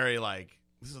 This is a very,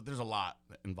 there's a lot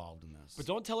involved in this. But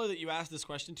don't tell her that you asked this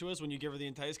question to us when you give her the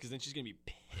entice, because then she's going to be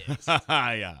pissed.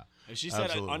 Yeah. If she said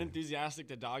Absolutely. unenthusiastic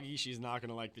to doggy, she's not going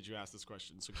to like that you asked this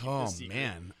question. So keep Oh, this secret.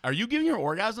 man. Are you giving her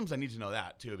orgasms? I need to know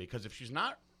that, too, because if she's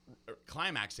not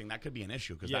climaxing, that could be an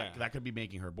issue, because that could be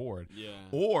making her bored. Yeah.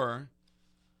 Or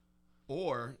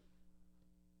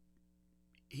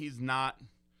he's not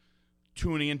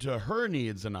tuning into her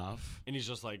needs enough. And he's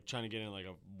just like trying to get in like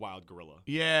a wild gorilla.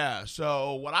 Yeah.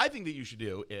 So what I think that you should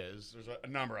do is there's a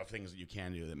number of things that you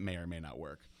can do that may or may not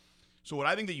work. So what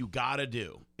I think that you got to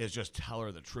do is just tell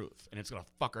her the truth. And it's going to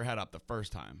fuck her head up the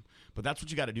first time. But that's what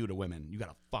you got to do to women. You got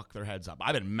to fuck their heads up.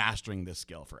 I've been mastering this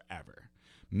skill forever.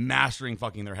 Mastering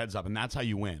fucking their heads up. And that's how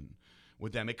you win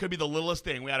with them. It could be the littlest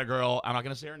thing. We had a girl. I'm not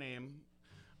going to say her name.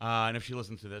 And if she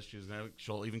listens to this,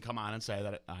 she'll even come on and say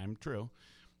that I'm true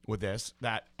with this.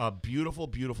 That a beautiful,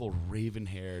 beautiful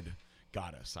raven-haired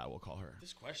goddess, I will call her.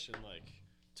 This question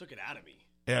took it out of me.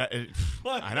 Yeah,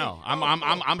 I know.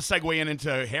 I'm segueing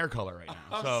into hair color right now.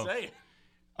 I'm saying.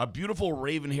 A beautiful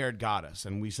raven-haired goddess,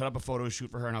 and we set up a photo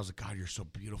shoot for her, and I was like, God, you're so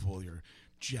beautiful. Your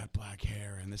jet black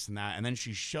hair and this and that. And then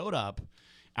she showed up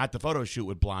at the photo shoot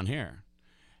with blonde hair.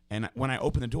 And when I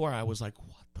opened the door, I was like,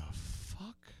 what the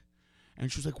fuck?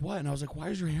 And she was like, what? And I was like, why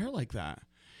is your hair like that?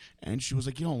 And she was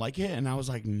like, you don't like it? And I was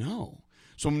like, no.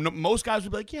 So most guys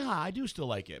would be like, yeah, I do still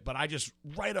like it. But I just,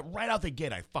 right out the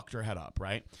gate, I fucked her head up,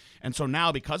 right? And so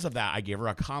now because of that, I gave her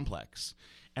a complex.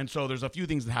 And so there's a few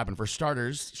things that happened. For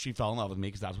starters, she fell in love with me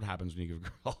because that's what happens when you give a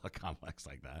girl a complex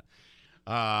like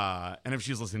that. And if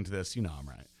she's listening to this, you know I'm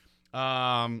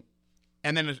right.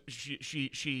 And then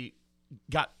she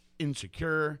got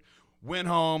insecure, went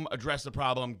home, addressed the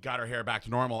problem, got her hair back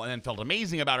to normal, and then felt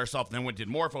amazing about herself, and then did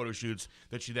more photo shoots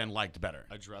that she then liked better.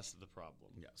 Addressed the problem.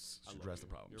 Yes, she addressed the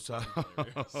problem.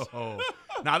 So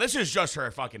now this is just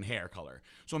her fucking hair color.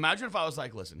 So imagine if I was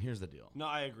like, listen, here's the deal. No,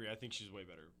 I agree. I think she's way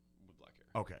better with black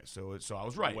hair. Okay, so I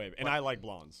was right. And I like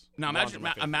blondes. Now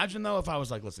imagine though if I was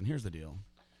like, listen, here's the deal.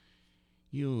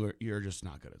 You're just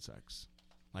not good at sex.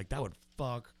 Like that would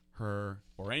fuck her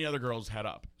or any other girl's head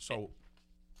up. So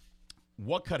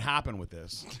what could happen with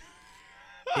this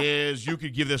is you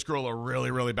could give this girl a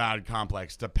really, really bad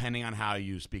complex depending on how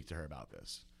you speak to her about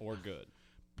this. Or good.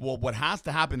 Well, what has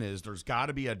to happen is there's got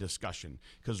to be a discussion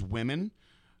because women,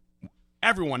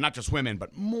 everyone, not just women,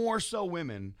 but more so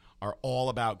women are all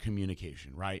about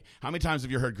communication, right? How many times have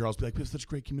you heard girls be like, we have such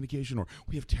great communication or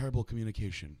we have terrible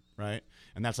communication, right?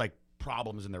 And that's like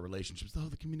problems in their relationships. Oh,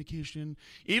 the communication.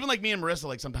 Even like me and Marissa,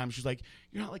 like sometimes she's like,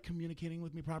 you're not like communicating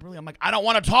with me properly. I'm like, I don't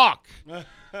want to talk.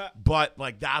 But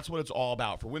like that's what it's all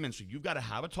about for women. So you've got to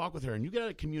have a talk with her and you got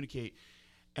to communicate.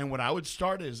 And what I would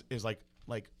start is like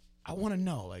I want to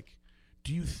know, like,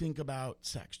 do you think about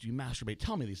sex? Do you masturbate?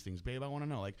 Tell me these things, babe. I want to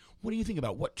know, like, what do you think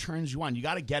about? What turns you on? You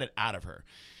got to get it out of her.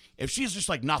 If she's just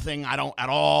like nothing, I don't at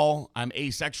all, I'm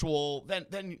asexual,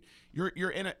 then you're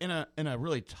in a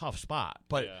really tough spot.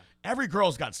 But every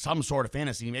girl's got some sort of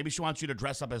fantasy. Maybe she wants you to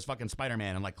dress up as fucking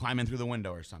Spider-Man and like climb in through the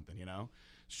window or something, you know?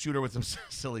 shoot her with some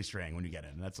silly string when you get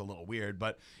in. That's a little weird,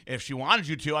 but if she wanted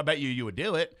you to, I bet you would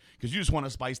do it because you just want to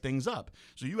spice things up.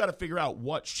 So you got to figure out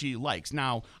what she likes.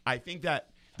 Now, I think that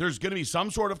there's going to be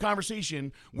some sort of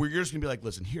conversation where you're just going to be like,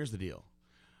 listen, here's the deal.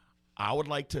 I would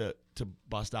like to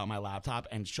bust out my laptop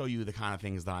and show you the kind of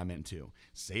things that I'm into.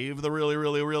 Save the really,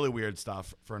 really, really weird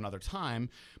stuff for another time,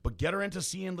 but get her into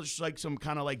seeing just like some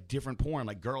kind of like different porn,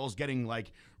 like girls getting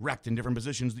like wrecked in different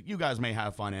positions that you guys may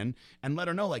have fun in, and let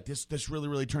her know like this really,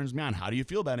 really turns me on. How do you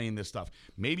feel about any of this stuff?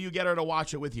 Maybe you get her to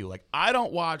watch it with you. Like I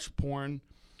don't watch porn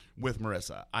with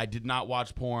Marissa. I did not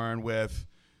watch porn with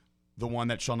the one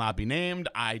that shall not be named.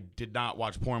 I did not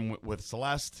watch porn with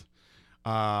Celeste.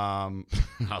 I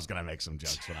was gonna make some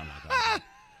jokes, but I'm not gonna.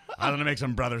 I was gonna make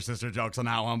some brother-sister jokes on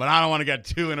that one, but I don't want to get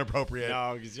too inappropriate.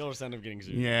 No, because you'll just end up getting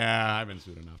sued. Yeah, I've been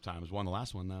sued enough times. Won the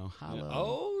last one though. Hello.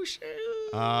 Oh shit!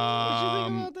 What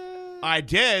you think about that? I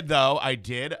did though. I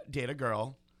did date a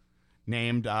girl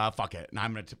named fuck it. And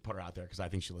I'm gonna put her out there because I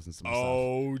think she listens to my stuff.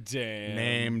 Oh damn!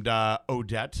 Named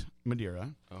Odette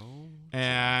Madeira. Oh.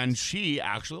 And she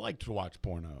actually liked to watch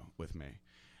porno with me.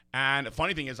 And the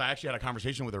funny thing is, I actually had a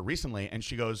conversation with her recently, and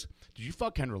she goes, "Did you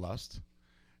fuck Kendra Lust?"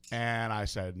 And I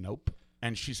said, "Nope."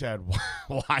 And she said,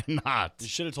 "Why not?" You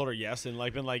should have told her yes and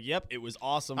like been like, "Yep, it was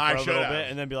awesome for I a little should've. bit,"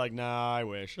 and then be like, "Nah, I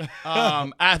wish."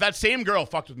 That same girl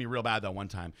fucked with me real bad though one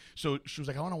time. So she was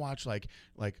like, "I want to watch like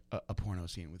a porno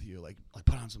scene with you, like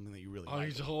put on something that you really Oh, like."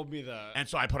 you told me that. And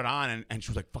so I put it on, and she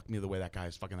was like, "Fuck me the way that guy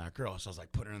is fucking that girl." So I was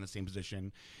like, put her in the same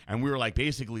position, and we were like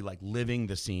basically like living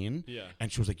the scene. Yeah.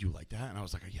 And she was like, "You like that?" And I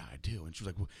was like, "Yeah, I do." And she was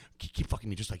like, well, keep fucking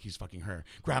me just like he's fucking her.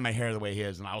 Grab my hair the way he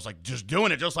is, and I was like, just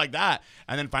doing it just like that.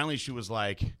 And then finally she was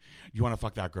like, "You want to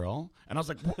fuck that girl?" And I was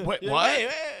like, "Wait, what?"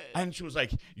 Hey. And she was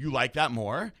like, "You like that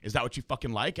more? Is that what you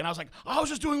fucking like?" And I was like, "I was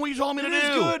just doing what you told me to do." It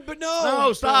is good, but no.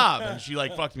 No, stop. And she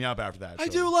like fucked me up after that. I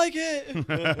so. do like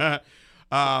it.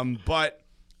 But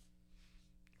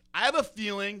I have a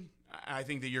feeling, I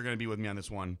think that you're going to be with me on this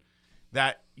one,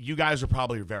 that you guys are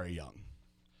probably very young.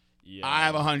 Yeah. I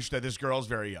have a hunch that this girl's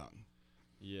very young.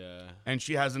 Yeah. And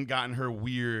she hasn't gotten her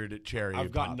weird cherry.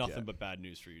 I've got popped nothing yet. but bad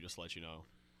news for you, just to let you know.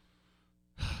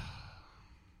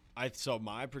 So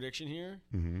my prediction here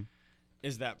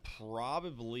is that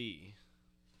probably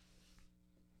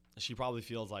she probably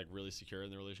feels like really secure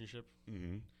in the relationship,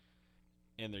 and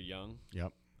they're young,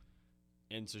 Yep.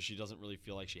 and so she doesn't really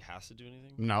feel like she has to do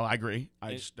anything. No, I agree.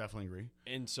 I just definitely agree.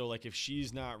 And so, like, if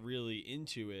she's not really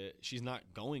into it, she's not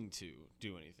going to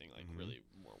do anything like really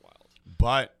more wild.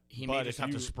 But he may But just if have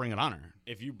to you- spring it on her.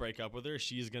 If you break up with her,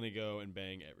 she's gonna go and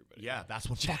bang everybody. Yeah, that's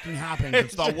what fucking happens.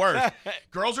 It's the worst.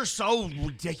 Girls are so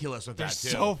ridiculous with They're that, too.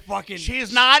 so fucking.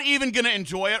 She's not even going to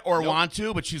enjoy it or Nope. want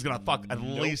to, but she's going to fuck at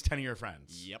Nope. least 10 of your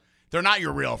friends. Yep. They're not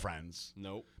your real friends,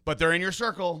 Nope. but they're in your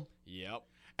circle. Yep.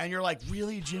 And you're like,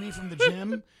 really, Jimmy from the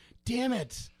gym? Damn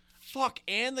it. Fuck,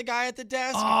 and the guy at the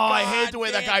desk. Oh, I hate the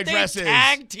way that guy dresses.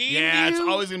 Tag team. Yeah, it's you?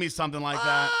 always going to be something like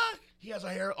that. Fuck. He has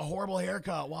a horrible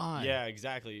haircut. Why? Yeah,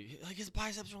 exactly. Like his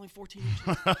biceps are only 14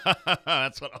 inches.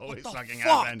 That's what always the fucking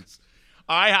fuck? happens.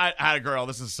 I had a girl,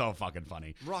 this is so fucking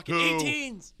funny, Rocking who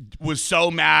 18s. was so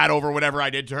mad over whatever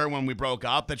I did to her when we broke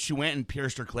up that she went and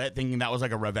pierced her clit thinking that was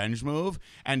like a revenge move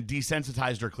and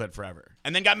desensitized her clit forever.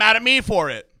 And then got mad at me for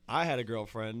it. I had a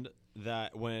girlfriend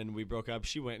that when we broke up,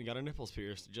 she went and got her nipples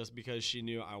pierced just because she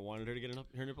knew I wanted her to get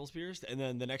her nipples pierced. And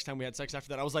then the next time we had sex after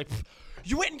that, I was like,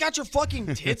 "You went and got your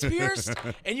fucking tits pierced,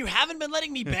 and you haven't been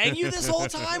letting me bang you this whole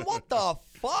time? What the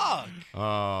fuck?"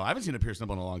 I haven't seen a pierced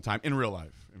nipple in a long time. In real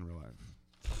life.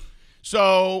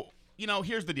 So,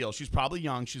 here's the deal. She's probably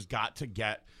young. She's got to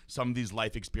get some of these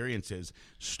life experiences.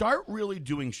 Start really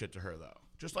doing shit to her, though.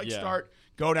 Just Yeah.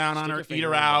 go down on Stick her, your eat finger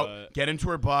her in her out, butt. get into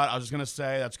her butt. I was just going to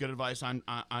say that's good advice on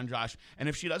Josh. And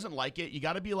if she doesn't like it, you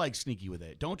got to be like sneaky with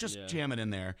it. Don't just Yeah. jam it in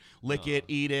there. Lick it,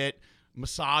 eat it,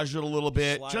 massage it a little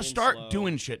bit. Slide just in start slow.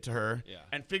 doing shit to her Yeah.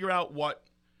 and figure out what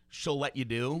she'll let you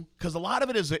do. Because a lot of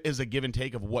it is a give and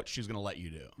take of what she's going to let you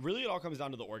do. Really, it all comes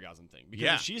down to the orgasm thing. Because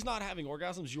Yeah. if she's not having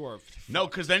orgasms, you are No,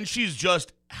 because then she's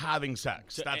just having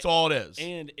sex. So- That's all it is.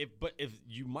 And if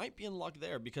you might be in luck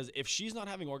there, because if she's not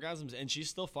having orgasms and she's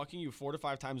still fucking you 4 to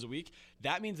 5 times a week,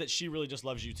 that means that she really just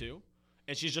loves you too.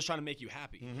 And she's just trying to make you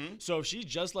happy. So if she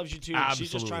just loves you too, and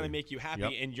she's just trying to Absolutely. make you happy,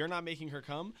 Yep. and you're not making her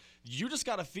come, you just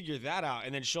got to figure that out,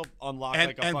 and then she'll unlock And,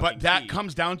 like a and fucking but that key.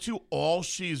 comes down to all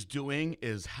she's doing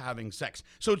is having sex.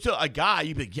 So to a guy,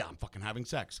 you'd be like, yeah, I'm fucking having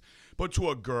sex. But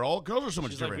to a girl, girls are so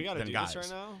much She's like, different "We gotta than do guys. this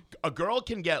right now?" A girl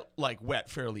can get like wet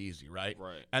fairly easy, right?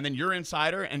 Right. And then you're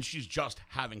inside her, and she's just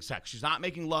having sex. She's not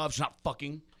making love. She's not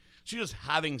fucking. She's just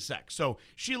having sex. So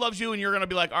she loves you, and you're going to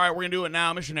be like, all right, we're going to do it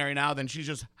now, missionary now. Then she's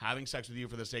just having sex with you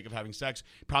for the sake of having sex.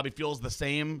 Probably feels the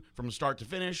same from start to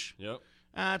finish. Yep.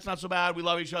 It's not so bad. We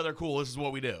love each other. Cool. This is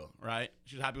what we do, right?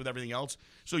 She's happy with everything else.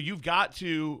 So you've got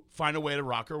to find a way to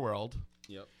rock her world.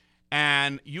 Yep.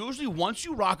 And usually once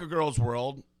you rock a girl's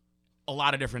world, a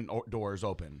lot of different doors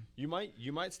open. You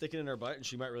might stick it in her butt, and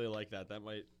she might really like that. That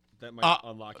might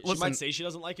unlock it. She Listen, might say she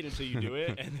doesn't like it until you do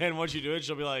it, and then once you do it,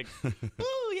 she'll be like,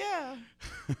 "Ooh, yeah."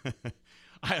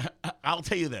 I'll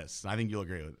tell you this. I think you'll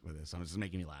agree with this. I'm just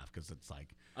making me laugh because it's like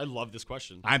I love this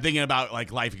question. I'm thinking about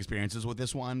like life experiences with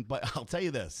this one, but I'll tell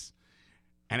you this.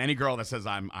 And any girl that says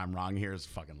I'm wrong here is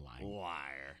fucking lying.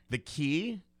 Liar. The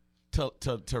key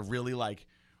to really like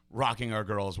rocking our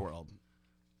girl's world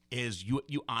is you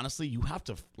honestly you have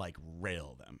to like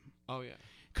rail them. Oh yeah.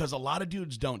 Because a lot of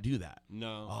dudes don't do that.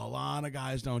 No. A lot of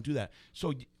guys don't do that.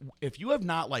 So if you have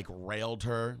not like railed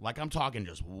her, like I'm talking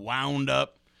just wound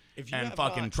up and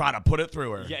fucking try to put it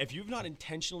through her. Yeah, if you've not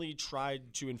intentionally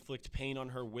tried to inflict pain on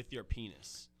her with your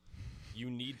penis, you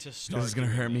need to start. This is going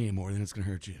to hurt me more than it's going to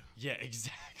hurt you. Yeah,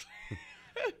 exactly.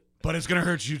 But it's going to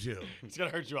hurt you too. It's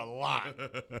going to hurt you a lot.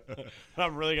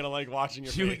 I'm really going to like watching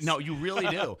your face. No, you really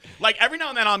do. Like every now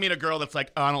and then I'll meet a girl that's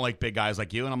like, oh, I don't like big guys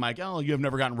like you. And I'm like, oh, you have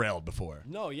never gotten railed before.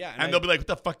 No, yeah. And they'll be like, what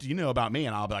the fuck do you know about me?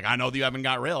 And I'll be like, I know that you haven't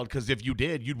got railed because if you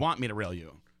did, you'd want me to rail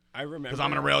you. I remember. Because I'm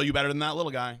going to rail you better than that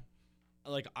little guy.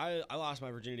 Like I lost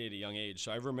my virginity at a young age.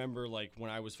 So I remember like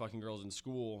when I was fucking girls in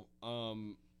school,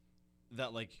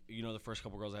 that like, you know, the first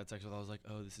couple girls I had sex with, I was like,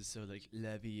 oh, this is so like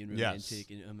lovey and romantic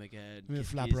and oh my god. I'm gonna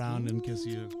flap around and kiss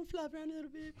you. Flap around a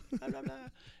little bit. Blah, blah, blah.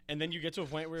 And then you get to a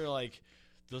point where you're like,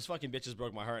 those fucking bitches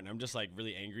broke my heart and I'm just like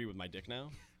really angry with my dick now.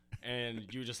 And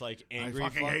you just like angry. I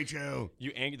fucking hate you.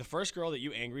 The first girl that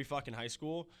you angry fuck in high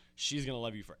school, she's gonna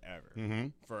love you forever. Mm-hmm.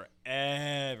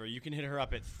 Forever. You can hit her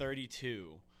up at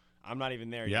 32. I'm not even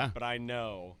there yet, but I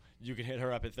know you can hit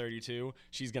her up at 32.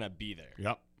 She's gonna be there.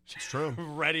 Yep. It's true.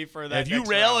 Ready for that. If you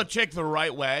rail a chick the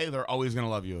right way, they're always gonna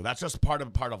love you. That's just part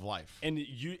of life. And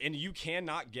you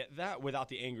cannot get that without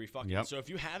the angry fucking. Yep. So if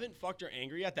you haven't fucked her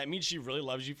angry yet, that means she really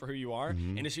loves you for who you are.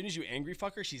 Mm-hmm. And as soon as you angry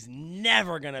fuck her, she's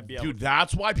never gonna be able. Dude,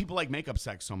 that's why people like makeup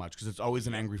sex so much because it's always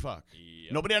an angry fuck.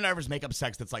 Yep. Nobody ever has makeup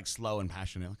sex that's like slow and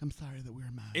passionate. Like I'm sorry that we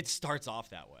were mad. It starts off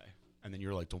that way, and then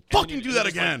you're like, don't fucking do that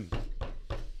again,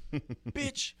 like,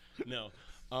 bitch. No,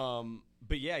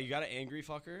 but yeah, you gotta angry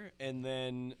fuck her, and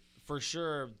then. For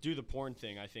sure, do the porn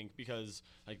thing, I think, because,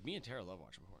 like, me and Tara love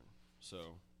watching porn. So,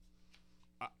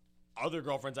 other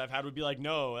girlfriends I've had would be like,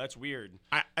 no, that's weird.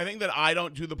 I think that I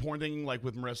don't do the porn thing, like,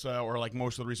 with Marissa or, like,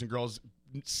 most of the recent girls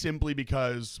simply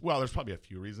because, well, there's probably a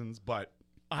few reasons, but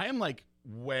I am, like,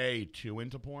 way too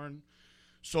into porn.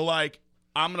 So, like,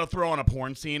 I'm going to throw on a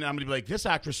porn scene, and I'm going to be like, this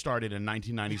actress started in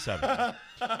 1997.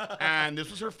 And this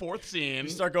was her fourth scene. You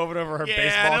start going over her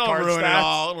baseball card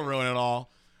stats. It'll ruin it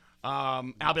all.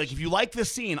 I'll be like, if you like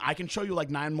this scene, I can show you like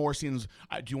 9 more scenes.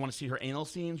 Do you want to see her anal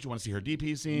scenes? Do you want to see her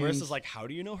DP scenes? Marissa's like, how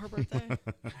do you know her birthday?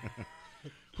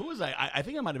 Who was I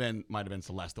think it might have been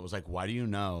Celeste that was like, why do you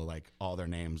know like all their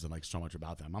names and like so much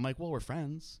about them? I'm like, well, we're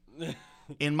friends.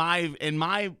 in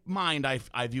my mind,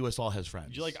 I view us all as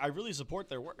friends. You're like, I really support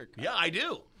their work. Yeah, I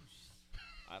do.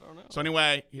 I don't know. So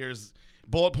anyway, here's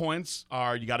bullet points: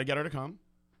 are you got to get her to come,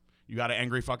 you got to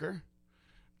angry fuck her,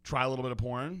 try a little bit of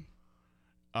porn.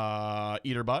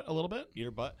 Eat her butt a little bit. Eat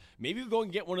her butt. Maybe go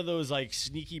and get one of those like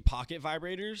sneaky pocket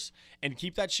vibrators and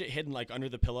keep that shit hidden like under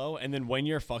the pillow. And then when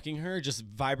you're fucking her, just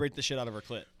vibrate the shit out of her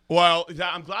clit. Well,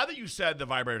 I'm glad that you said the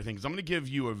vibrator thing because I'm going to give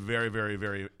you a very, very,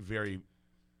 very, very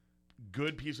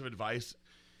good piece of advice.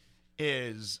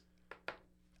 Is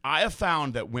I have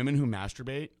found that women who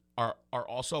masturbate are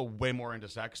also way more into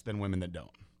sex than women that don't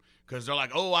because they're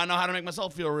like, oh, I know how to make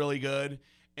myself feel really good.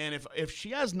 And if she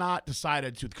has not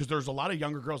decided to, because there's a lot of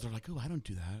younger girls that are like, oh, I don't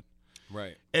do that.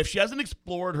 Right. If she hasn't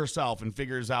explored herself and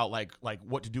figures out like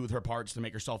what to do with her parts to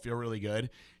make herself feel really good,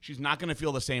 she's not going to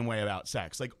feel the same way about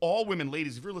sex. Like all women,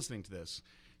 ladies, if you're listening to this,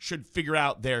 should figure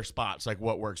out their spots, like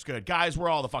what works good. Guys, we're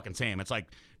all the fucking same. It's like,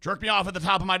 jerk me off at the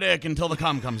top of my dick until the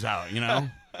cum comes out, you know?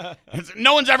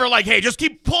 No one's ever like, hey, just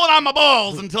keep pulling on my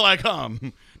balls until I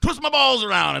come. Twist my balls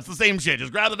around. It's the same shit.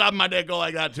 Just grab the top of my dick, go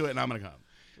like that to it, and I'm going to come.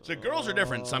 So girls are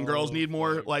different. Some girls need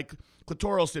more like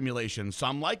clitoral stimulation.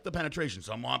 Some like the penetration.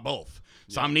 Some want both.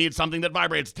 Yeah. Some need something that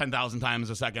vibrates 10,000 times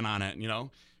a second on it. You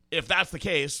know, if that's the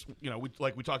case, you know, we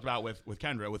talked about with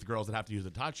Kendra, with girls that have to use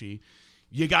the Tachi,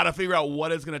 you got to figure out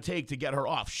what it's going to take to get her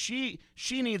off. She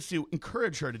needs to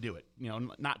encourage her to do it. You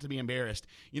know, not to be embarrassed.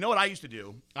 You know what I used to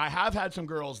do? I have had some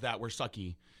girls that were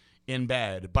sucky in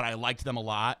bed, but I liked them a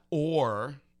lot,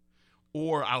 or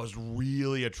I was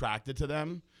really attracted to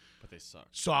them. But they suck.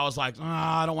 So I was like,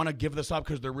 I don't want to give this up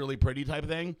because they're really pretty type of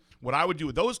thing. What I would do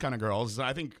with those kind of girls, is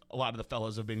I think a lot of the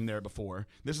fellas have been there before.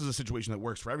 This is a situation that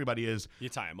works for everybody. Is you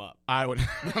tie them up? I would,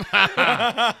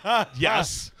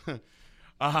 yes,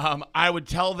 I would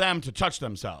tell them to touch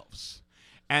themselves,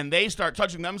 and they start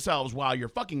touching themselves while you're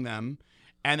fucking them.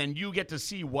 And then you get to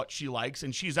see what she likes,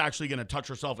 and she's actually going to touch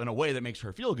herself in a way that makes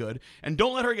her feel good. And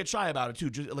don't let her get shy about it,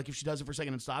 too. Just, like, if she does it for a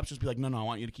second and stops, just be like, no, I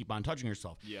want you to keep on touching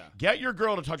yourself. Yeah. Get your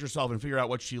girl to touch herself and figure out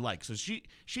what she likes. So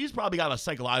she's probably got a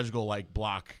psychological, like,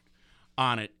 block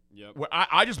on it. Yep. Where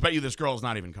I just bet you this girl's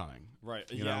not even coming. Right.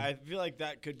 You Yeah, know? I feel like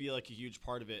that could be, like, a huge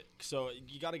part of it. So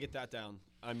you got to get that down.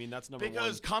 I mean, that's number one.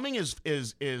 Because coming is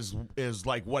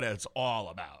like what it's all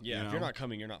about. Yeah, you know? if you're not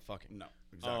coming, you're not fucking. No.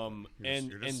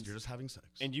 Exactly. You're just having sex.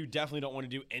 And you definitely don't want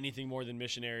to do anything more than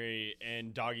missionary,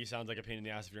 and doggy sounds like a pain in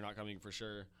the ass if you're not coming for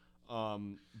sure.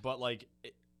 But like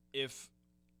if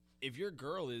your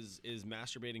girl is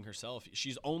masturbating herself,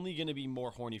 she's only going to be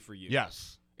more horny for you.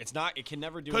 Yes. It's not, it can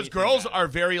never do because anything girls bad. are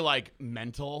very like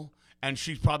mental, and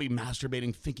she's probably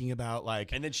masturbating thinking about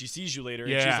like, and then she sees you later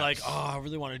Yes. and she's like, oh, I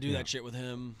really want to do that shit with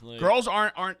him. Like, girls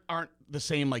aren't the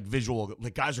same like visual.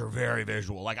 Like guys are very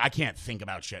visual. Like I can't think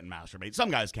about shit and masturbate. Some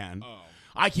guys can. Oh.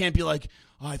 I can't be like,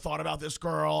 I thought about this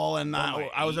girl and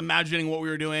I was imagining what we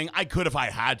were doing. I could if I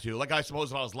had to. Like I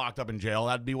suppose if I was locked up in jail,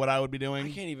 that'd be what I would be doing. I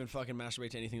can't even fucking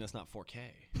masturbate to anything that's not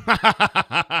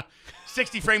 4K.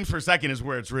 60 frames per second is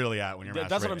where it's really at when you're masturbating.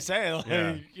 That's what I'm saying. Like,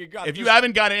 Yeah. you If you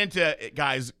haven't gotten into it,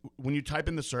 guys, when you type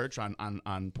in the search on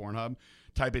Pornhub,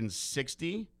 type in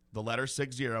 60, the letter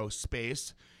 60,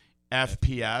 space,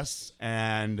 FPS,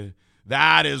 and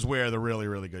that is where the really,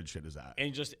 really good shit is at.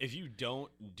 And just, if you don't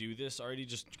do this already,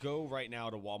 just go right now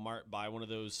to Walmart, buy one of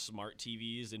those smart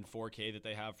TVs in 4K that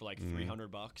they have for like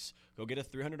 $300. Go get a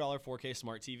 $300 4K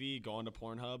smart TV, go onto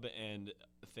Pornhub, and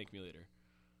thank me later.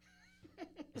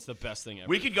 It's the best thing ever.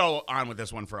 We could go on with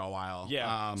this one for a while.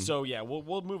 Yeah.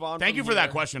 We'll move on. Thank from you for here.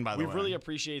 that question, by the way. We really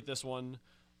appreciate this one.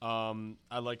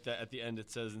 I like that at the end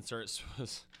it says insert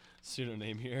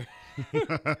pseudonym here.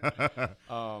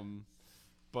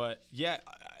 But yeah,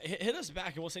 hit us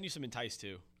back and we'll send you some Entice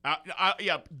too.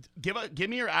 Yeah, give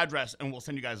me your address and we'll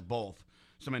send you guys both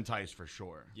some Entice for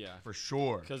sure. Yeah, for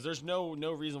sure. Because there's no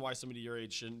reason why somebody your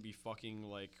age shouldn't be fucking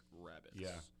like rabbits. Yeah,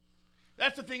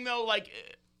 that's the thing though. Like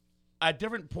at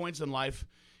different points in life,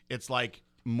 it's like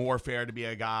more fair to be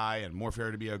a guy and more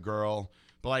fair to be a girl.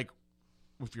 But like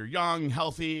if you're young,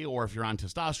 healthy, or if you're on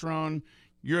testosterone,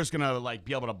 you're just gonna like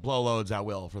be able to blow loads at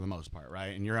will for the most part,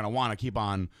 right? And you're gonna want to keep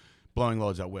on blowing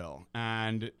loads at will.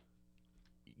 And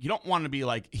you don't want to be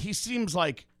like, he seems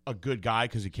like a good guy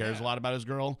because he cares a lot about his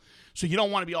girl. So you don't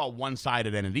want to be all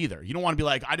one-sided in it either. You don't want to be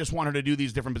like, I just want her to do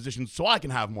these different positions so I can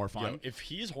have more fun. Yo, if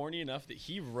he's horny enough that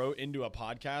he wrote into a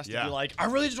podcast to Yeah. be like, I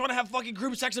really just want to have fucking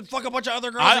group sex and fuck a bunch of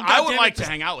other girls. I would like to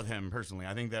hang out with him personally.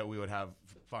 I think that we would have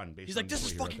fun. He's like, this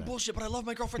is fucking bullshit, but I love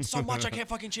my girlfriend so much I can't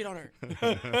fucking cheat on her.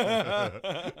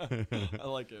 I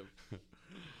like him.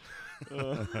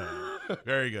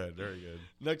 Very good, very good.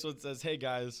 Next one says, hey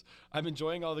guys, I'm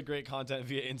enjoying all the great content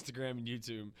via Instagram and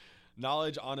YouTube.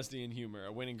 Knowledge, honesty, and humor,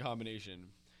 a winning combination.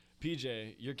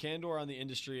 PJ, your candor on the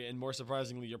industry and more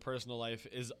surprisingly your personal life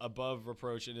is above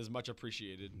reproach and is much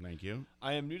appreciated. Thank you.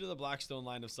 I am new to the Blackstone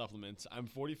line of supplements. I'm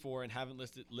 44 and haven't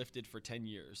lifted for 10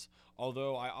 years.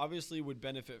 Although I obviously would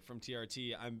benefit from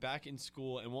TRT, I'm back in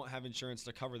school and won't have insurance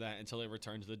to cover that until I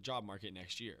return to the job market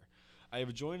next year. I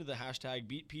have joined the hashtag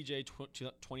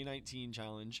BeatPJ2019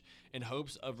 challenge in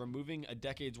hopes of removing a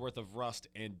decade's worth of rust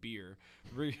and beer,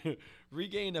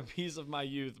 regain a piece of my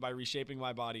youth by reshaping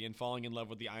my body and falling in love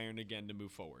with the iron again to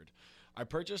move forward. I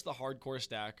purchased the Hardcore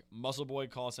Stack, Muscle Boy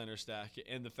Call Center Stack,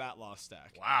 and the Fat Loss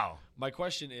Stack. Wow. My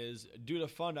question is, due to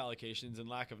fund allocations and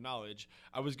lack of knowledge,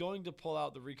 I was going to pull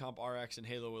out the Recomp RX and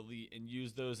Halo Elite and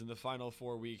use those in the final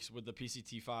 4 weeks with the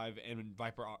PCT5 and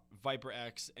Viper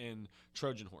X and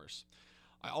Trojan Horse.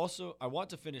 I want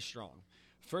to finish strong.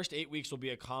 First 8 weeks will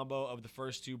be a combo of the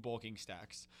first 2 bulking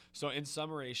stacks. So in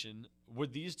summation,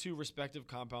 would these 2 respective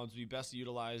compounds be best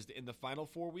utilized in the final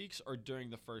 4 weeks or during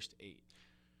the first 8?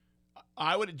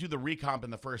 I would do the recomp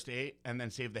in the first 8 and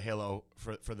then save the Halo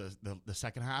for the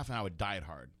second half, and I would diet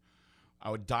hard. I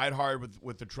would diet hard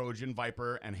with the Trojan,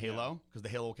 Viper, and Halo because the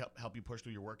Halo will help you push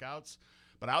through your workouts.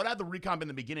 But I would add the recomp in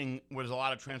the beginning where there's a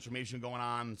lot of transformation going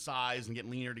on, size and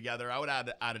getting leaner together. I would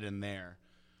add it in there.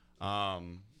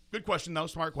 Good question, though.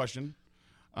 Smart question.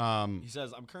 He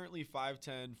says, I'm currently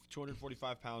 5'10",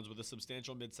 245 pounds with a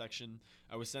substantial midsection.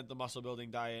 I was sent the muscle building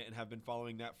diet and have been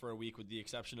following that for a week with the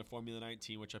exception of Formula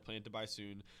 19, which I plan to buy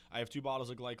soon. I have 2 bottles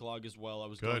of Glycolog as well. I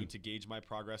was going to gauge my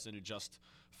progress and adjust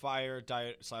fire,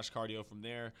 diet / cardio from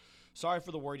there. Sorry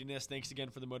for the wordiness. Thanks again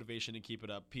for the motivation and keep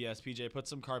it up. P.S. PJ, put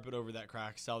some carpet over that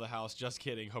crack. Sell the house. Just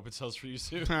kidding. Hope it sells for you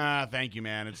soon. Thank you,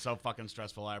 man. It's so fucking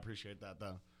stressful. I appreciate that,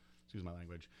 though. Excuse my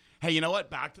language. Hey, you know what?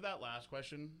 Back to that last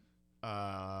question.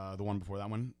 The one before that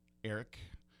one, Eric.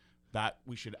 That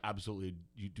we should absolutely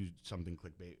do something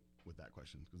clickbait with that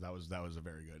question because that was a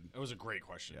very good. It was a great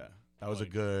question. Yeah, that was a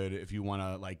good. If you want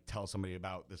to like tell somebody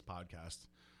about this podcast,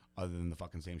 other than the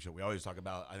fucking same shit we always talk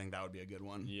about, I think that would be a good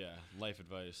one. Yeah, life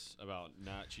advice about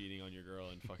not cheating on your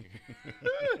girl and fucking.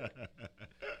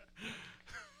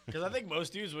 Because I think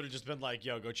most dudes would have just been like,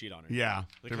 "Yo, go cheat on her." Yeah,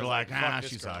 they were like, "Fuck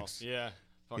she this girl." sucks. Yeah,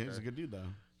 fuck her. He's a good dude though.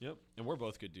 Yep, and we're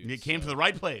both good dudes. You came to the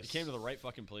right place. You came to the right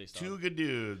fucking place. Dog. 2 good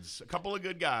dudes, a couple of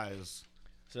good guys.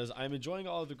 Says, I'm enjoying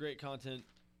all of the great content.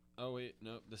 Oh wait,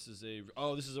 no, this is a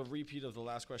repeat of the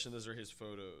last question. Those are his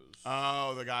photos.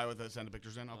 Oh, the guy with the send the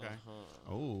pictures in. Okay.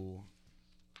 Uh-huh. Oh.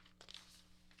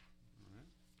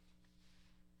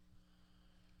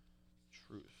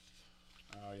 Truth.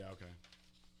 Oh yeah. Okay.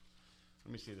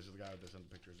 Let me see. This is the guy with the send the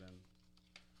pictures in.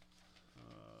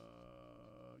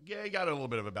 Yeah, he got a little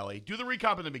bit of a belly. Do the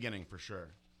recomp in the beginning for sure.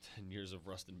 10 years of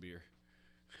rust and beer.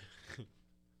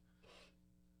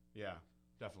 Yeah,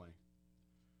 definitely.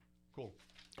 Cool.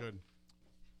 Good.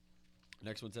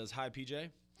 Next one says, Hi,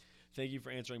 PJ. Thank you for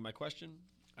answering my question.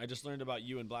 I just learned about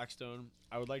you and Blackstone.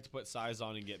 I would like to put size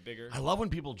on and get bigger. I love when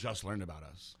people just learned about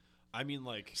us. I mean,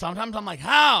 like... Sometimes I'm like,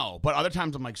 how? But other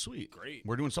times I'm like, sweet. Great.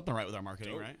 We're doing something right with our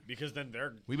marketing, right? Because then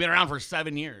they're... We've been around for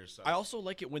 7 years. So. I also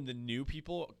like it when the new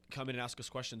people come in and ask us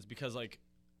questions because, like,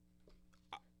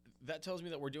 that tells me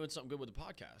that we're doing something good with the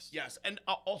podcast. Yes, and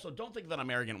also, don't think that I'm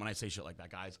arrogant when I say shit like that,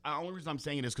 guys. The only reason I'm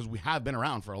saying it is because we have been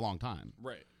around for a long time.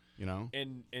 Right. You know?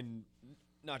 And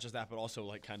not just that, but also,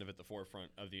 like, kind of at the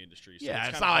forefront of the industry. So yeah,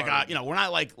 it's not like, we're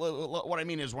not like, what I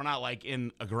mean is we're not like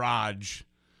in a garage,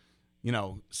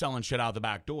 selling shit out the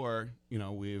back door.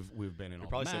 We've been in all the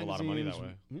probably save a lot of money that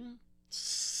way. Yeah.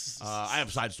 I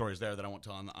have side stories there that I won't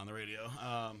tell on the radio.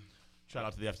 Shout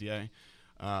out to the FDA.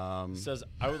 Says,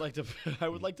 I would like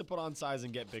to put on size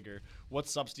and get bigger. What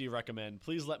subs do you recommend?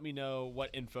 Please let me know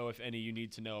what info, if any, you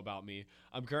need to know about me.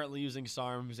 I'm currently using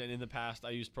SARMs, and in the past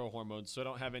I used pro hormones, so I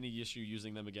don't have any issue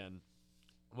using them again.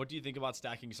 What do you think about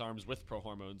stacking SARMs with pro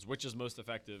hormones? Which is most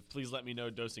effective? Please let me know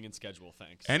dosing and schedule.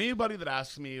 Thanks. Anybody that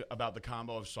asks me about the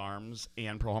combo of SARMs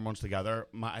and pro hormones together,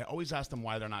 I always ask them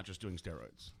why they're not just doing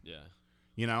steroids. Yeah.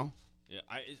 Yeah,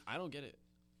 I don't get it.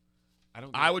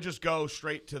 I would just go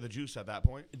straight to the juice at that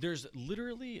point. There's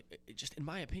literally, just in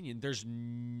my opinion, there's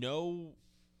nobody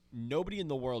in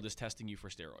the world is testing you for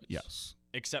steroids. Yes.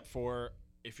 Except for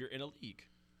if you're in a league.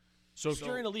 So if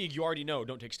you're in a league, you already know,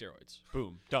 don't take steroids.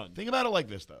 Boom, done. Think about it like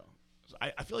this, though.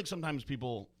 I feel like sometimes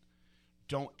people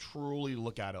don't truly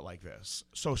look at it like this.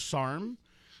 So SARM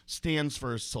stands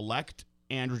for Select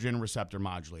Androgen Receptor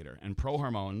Modulator, and pro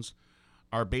hormones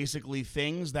are basically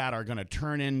things that are going to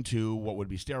turn into what would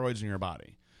be steroids in your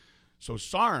body. So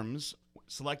SARMs,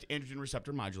 Select Androgen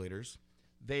Receptor Modulators,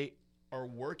 they are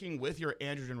working with your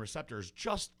androgen receptors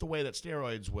just the way that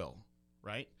steroids will,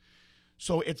 right?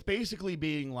 So it's basically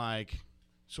being like,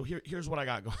 so here's what I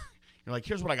got going. You're like,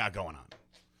 here's what I got going on.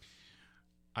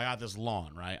 I got this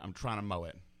lawn, right? I'm trying to mow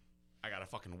it. I got a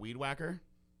fucking weed whacker,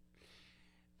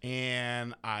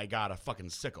 and I got a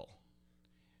fucking sickle.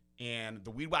 And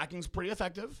the weed whacking's pretty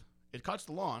effective. It cuts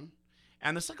the lawn.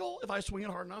 And the sickle, if I swing it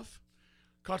hard enough,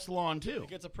 cuts the lawn too. It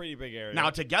gets a pretty big area. Now,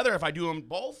 together, if I do them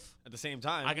both at the same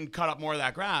time, I can cut up more of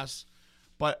that grass.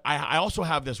 But I also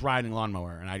have this riding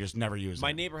lawnmower, and I just never use it.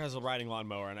 My neighbor has a riding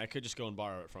lawnmower, and I could just go and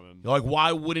borrow it from him. You're like,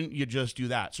 why wouldn't you just do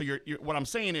that? So what I'm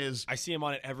saying is, I see him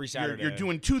on it every Saturday. You're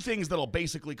doing 2 things that'll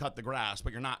basically cut the grass,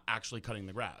 but you're not actually cutting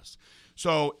the grass.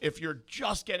 So if you're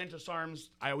just getting into SARMs,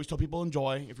 I always tell people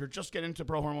enjoy. If you're just getting into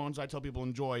pro hormones, I tell people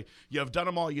enjoy. You have done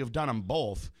them all. You've done them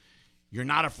both. You're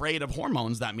not afraid of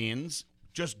hormones. That means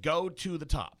just go to the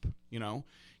top,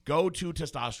 Go to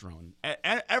testosterone.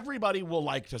 Everybody will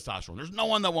like testosterone. There's no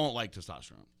one that won't like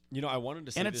testosterone. I wanted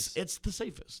to say this. And it's the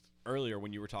safest. Earlier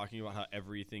when you were talking about how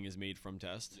everything is made from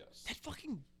test. Yes. That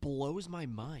fucking blows my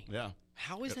mind. Yeah.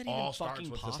 How is that all even starts fucking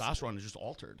with possible? Testosterone is just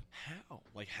altered. How?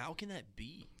 Like, how can that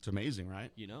be? It's amazing,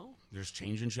 right? There's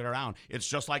changing shit around. It's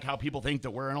just like how people think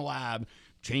that we're in a lab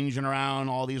changing around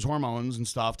all these hormones and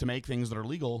stuff to make things that are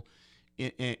legal.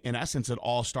 In essence, it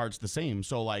all starts the same.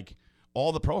 So, like,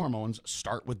 all the pro hormones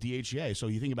start with DHEA. So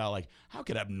you think about, like, how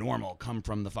could abnormal come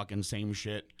from the fucking same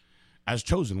shit as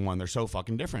chosen one. They're so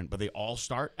fucking different, but they all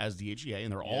start as DHEA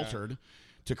and they're altered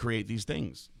to create these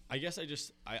things. I guess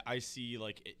I see,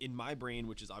 like, in my brain,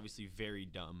 which is obviously very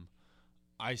dumb,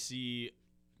 I see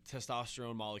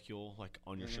testosterone molecule, like,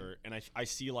 on your shirt, and I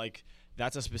see, like,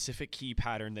 that's a specific key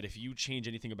pattern that if you change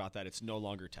anything about that, it's no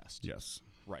longer test. Yes.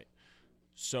 Right.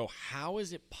 So how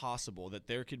is it possible that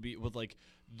there could be, with, like,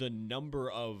 the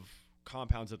number of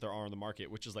compounds that there are on the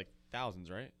market, which is, like, thousands,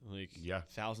 right? Like,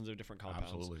 thousands of different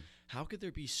compounds. Absolutely. How could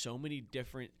there be so many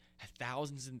different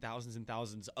thousands and thousands and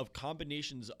thousands of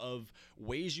combinations of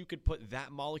ways you could put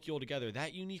that molecule together,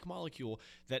 that unique molecule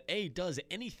that A, does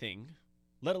anything,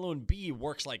 let alone B,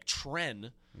 works like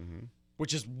Tren,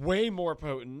 which is way more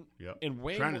potent and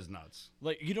way Tren more, is nuts.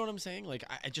 like, you know what I'm saying? Like,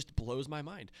 it just blows my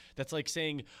mind. That's like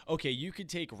saying, okay, you could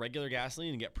take regular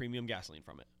gasoline and get premium gasoline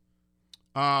from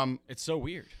it. It's so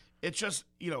weird. It's just,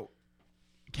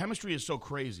 chemistry is so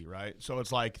crazy, right? So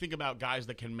it's like, think about guys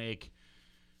that can make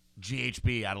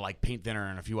GHB out of, like, paint thinner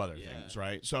and a few other things,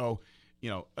 right? So,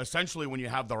 essentially when you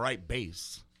have the right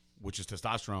base, which is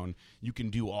testosterone, you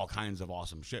can do all kinds of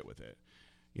awesome shit with it.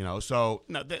 So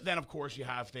then of course you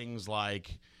have things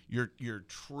like your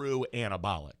true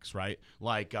anabolics, right?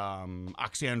 Like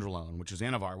oxandrolone, which is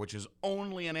Anavar, which is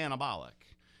only an anabolic.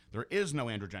 There is no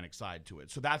androgenic side to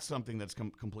it. So that's something that's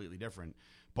completely different.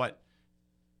 But,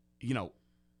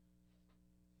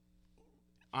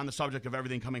 on the subject of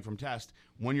everything coming from test,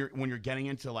 when you're getting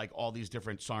into, like, all these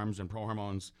different SARMs and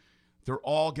prohormones, they're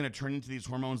all going to turn into these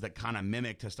hormones that kind of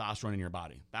mimic testosterone in your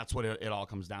body. That's what it all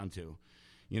comes down to.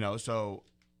 So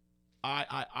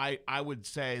I would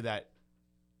say that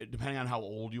depending on how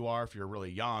old you are, if you're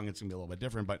really young, it's going to be a little bit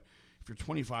different. But if you're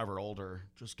 25 or older,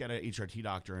 just get an HRT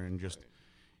doctor and just,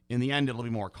 in the end, it'll be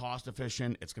more cost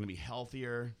efficient. It's going to be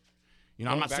healthier.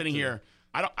 I'm not sitting here.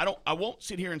 I won't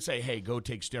sit here and say, hey, go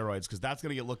take steroids, because that's going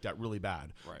to get looked at really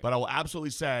bad. Right. But I will absolutely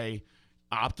say,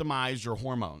 optimize your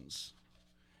hormones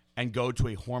and go to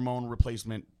a hormone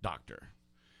replacement doctor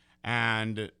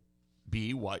and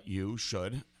be what you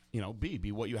should,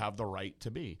 be what you have the right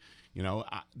to be.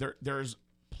 There's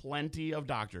plenty of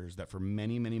doctors that for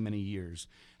many, many, many years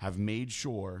have made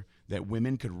sure that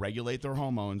women could regulate their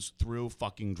hormones through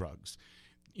fucking drugs.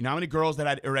 You know how many girls that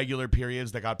had irregular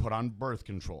periods that got put on birth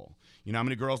control? You know how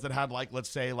many girls that had, like, let's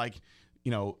say, like,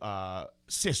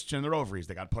 cysts in their ovaries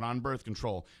that got put on birth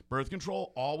control? Birth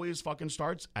control always fucking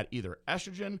starts at either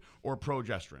estrogen or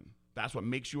progesterone. That's what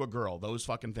makes you a girl, those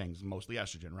fucking things, mostly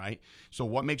estrogen, right? So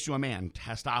what makes you a man?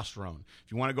 Testosterone.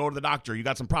 If you want to go to the doctor, you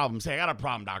got some problems. Say, I got a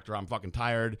problem, doctor. I'm fucking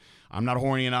tired. I'm not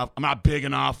horny enough. I'm not big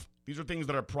enough. These are things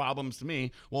that are problems to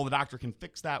me. Well, the doctor can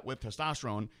fix that with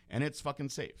testosterone, and it's fucking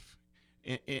safe.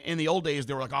 In the old days,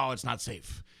 they were like, oh, it's not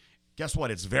safe. Guess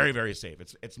what? It's very, very safe.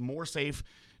 It's more safe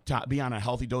to be on a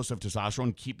healthy dose of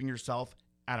testosterone, keeping yourself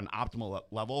at an optimal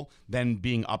level, than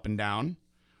being up and down.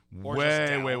 Or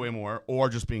way more, or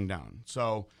just being down.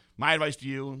 So my advice to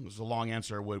you, this is a long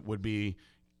answer, would be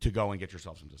to go and get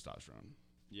yourself some testosterone.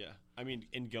 Yeah. I mean,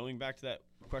 and going back to that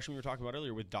question we were talking about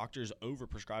earlier with doctors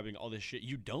over-prescribing all this shit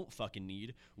you don't fucking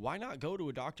need, why not go to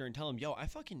a doctor and tell them, yo, I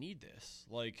fucking need this?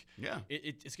 Like,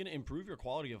 it's going to improve your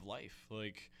quality of life.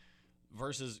 Like,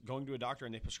 versus going to a doctor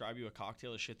and they prescribe you a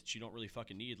cocktail of shit that you don't really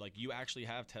fucking need. Like, you actually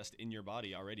have test in your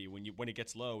body already. When it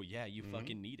gets low, you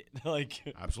fucking need it. Like,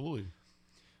 absolutely.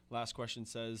 Last question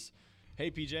says,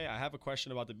 hey, PJ, I have a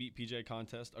question about the Beat PJ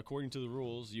contest. According to the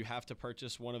rules, you have to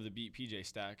purchase one of the Beat PJ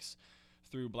stacks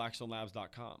through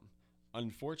blackstonelabs.com.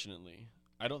 Unfortunately,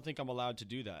 I don't think I'm allowed to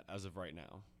do that as of right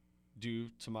now due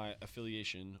to my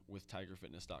affiliation with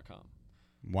tigerfitness.com.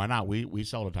 Why not? We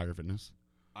sell to Tiger Fitness.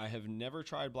 I have never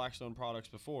tried Blackstone products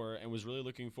before and was really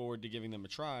looking forward to giving them a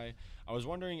try. I was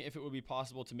wondering if it would be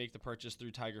possible to make the purchase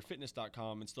through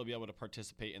tigerfitness.com and still be able to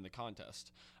participate in the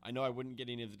contest. I know I wouldn't get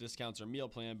any of the discounts or meal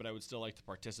plan, but I would still like to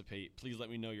participate. Please let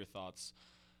me know your thoughts.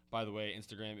 By the way,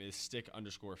 Instagram is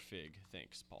stick_fig.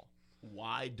 Thanks, Paul.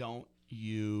 Why don't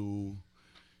you...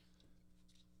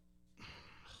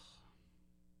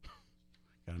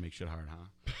 Gotta make shit hard,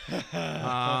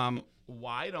 huh?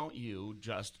 Why don't you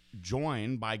just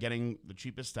join by getting the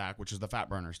cheapest stack, which is the Fat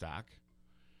Burner stack,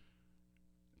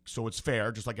 so it's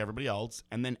fair, just like everybody else,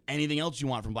 and then anything else you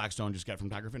want from Blackstone, just get from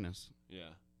Tiger Fitness. Yeah.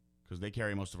 Because they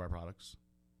carry most of our products.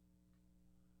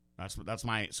 That's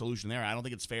my solution there. I don't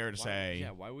think it's fair to say...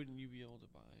 Yeah, why wouldn't you be able to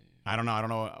buy... I don't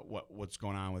know what's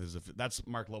going on with his... That's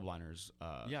Mark Lobleiner's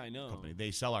yeah, I know. company.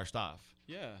 They sell our stuff.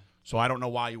 Yeah. So I don't know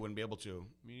why you wouldn't be able to.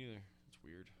 Me neither. It's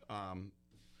weird.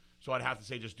 So I'd have to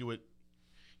say just do it.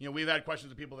 You know, we've had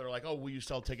questions of people that are like, oh, will you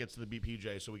sell tickets to the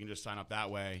BPJ so we can just sign up that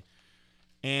way?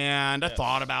 And I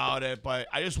thought about it, but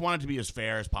I just want it to be as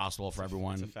fair as possible for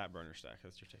everyone. It's a fat burner stack.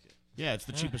 That's your ticket. Yeah, it's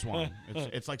the cheapest one.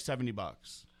 It's like $70.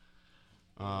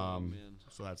 Man.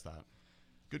 So that's that.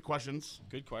 Good questions.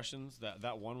 Good questions.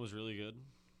 That one was really good.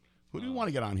 Who do we want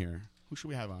to get on here? Who should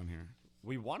we have on here?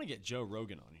 We want to get Joe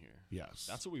Rogan on here. Yes.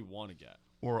 That's what we want to get.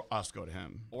 Or us go to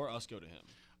him. Or us go to him.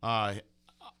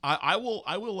 I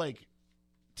will like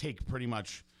take pretty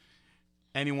much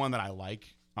anyone that I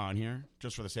like on here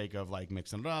just for the sake of like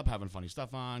mixing it up, having funny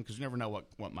stuff on, because you never know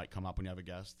what might come up when you have a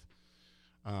guest.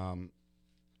 And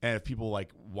if people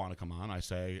like want to come on, I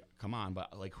say come on,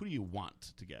 but like who do you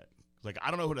want to get? Like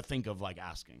I don't know who to think of like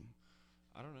asking.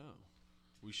 I don't know.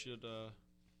 We should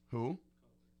who?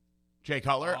 Jay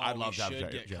Cutler? I'd love to have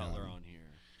Jay Cutler on here.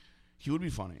 He would be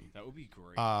funny. That would be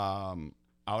great.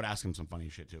 I would ask him some funny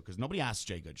shit too, because nobody asks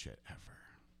Jay good shit ever.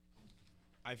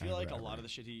 I feel like a lot of the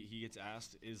shit he gets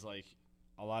asked is like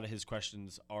a lot of his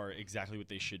questions are exactly what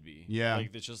they should be. Yeah.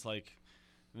 Like it's just like,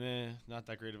 not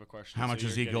that great of a question. How much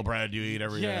Ezekiel bread do you eat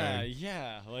every day?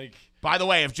 Yeah. Like, by the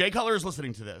way, if Jay Cutler is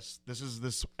listening to this.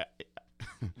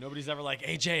 Nobody's ever like,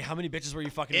 hey Jay, how many bitches were you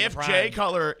fucking? If Jay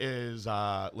Cutler is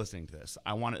listening to this,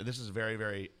 this is very,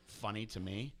 very funny to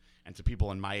me and to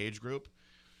people in my age group.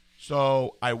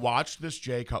 So I watched this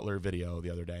Jay Cutler video the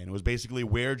other day, and it was basically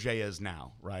where Jay is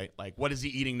now, right? Like, what is he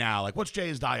eating now? Like, what's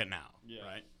Jay's diet now? Yeah.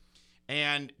 Right?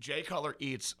 And Jay Cutler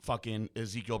eats fucking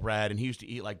Ezekiel bread, and he used to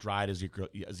eat like dried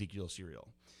Ezekiel cereal.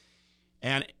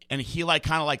 And he like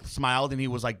kind of like smiled, and he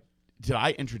was like, did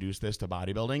I introduce this to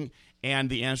bodybuilding?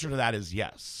 And the answer to that is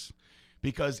yes.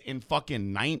 Because in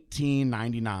fucking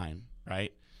 1999,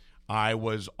 right, I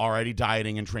was already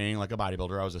dieting and training like a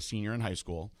bodybuilder. I was a senior in high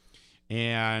school.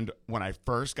 And when I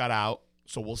first got out,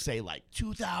 so we'll say like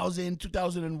 2000,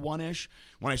 2001-ish,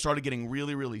 when I started getting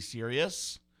really, really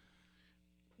serious,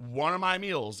 one of my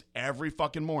meals every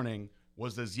fucking morning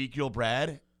was Ezekiel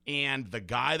bread. And the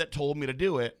guy that told me to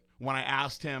do it, when I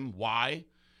asked him why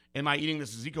am I eating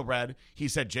this Ezekiel bread, he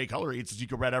said, Jay Cutler eats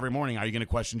Ezekiel bread every morning. Are you going to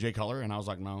question Jay Cutler? And I was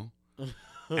like, no.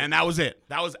 And that was it.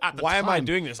 That was at the time. Why am I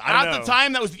doing this? I don't know. At the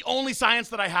time, that was the only science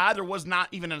that I had. There was not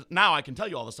even now I can tell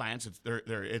you all the science.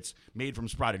 It's made from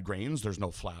sprouted grains. There's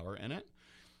no flour in it.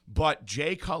 But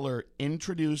Jay Cutler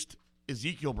introduced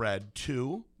Ezekiel bread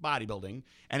to bodybuilding,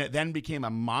 and it then became a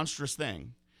monstrous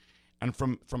thing. And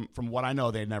from what I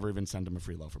know, they'd never even send him a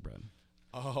free loaf of bread.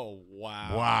 Oh,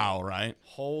 wow. Wow, right?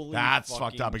 Holy That's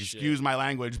fucked up. shit. Excuse my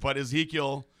language, but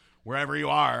Ezekiel, wherever you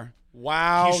are,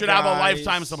 wow, you should have a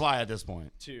lifetime supply at this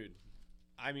point. Dude,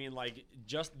 I mean, like,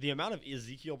 just the amount of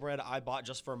Ezekiel bread I bought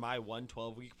just for my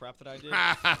 12-week prep that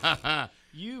I did.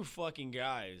 You fucking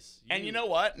guys. And you know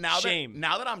what? Now Shame.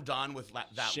 that I'm done with that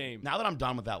Shame. Now that I'm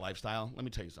done with that lifestyle, let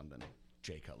me tell you something.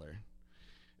 Jay Cutler.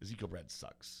 Ezekiel bread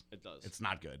sucks. It does. It's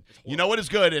not good. You know what is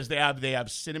good is they have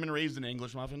cinnamon raisin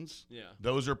English muffins. Yeah.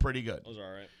 Those are pretty good. Those are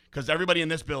all right. Because everybody in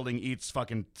this building eats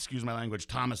fucking, excuse my language,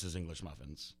 Thomas's English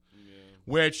muffins. Yeah.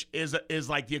 Which is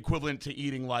like the equivalent to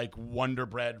eating like Wonder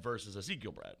Bread versus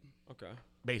Ezekiel bread. Okay.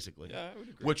 Basically. Yeah, I would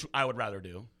agree. Which I would rather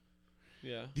do.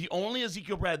 Yeah. The only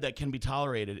Ezekiel bread that can be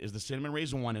tolerated is the cinnamon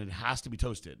raisin one, and it has to be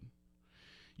toasted.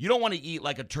 You don't want to eat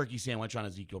like a turkey sandwich on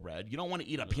Ezekiel bread. You don't want to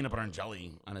eat a peanut butter and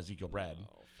jelly on Ezekiel bread.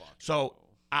 Oh, fuck. So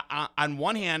on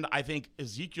one hand, I think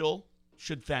Ezekiel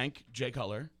should thank Jay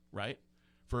Cutler, right?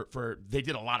 For they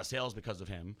did a lot of sales because of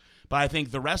him. But I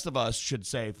think the rest of us should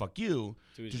say fuck you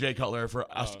to Jay Cutler for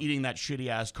us eating that shitty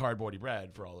ass cardboardy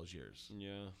bread for all those years.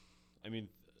 Yeah. I mean,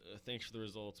 thanks for the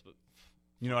results, but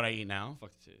You know what I eat now?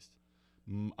 fuck the taste.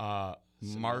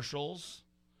 Marshall's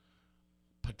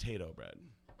potato bread.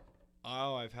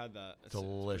 Oh, I've had that. It's pretty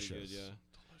Delicious. good, yeah.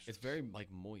 It's very like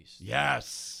moist.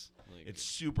 Yes. Like, It's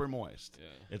super moist.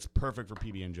 Yeah. It's perfect for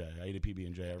PB&J. I eat a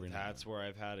PB&J every night. That's where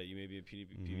I've had it. You made me a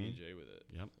PB&J with it.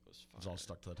 Yep. It was It's all fire.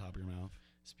 stuck to the top of your mouth.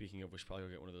 Speaking of, we should probably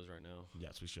go get one of those right now.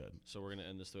 Yes, we should. So we're gonna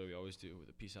end this the way we always do with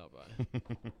a peace out bye.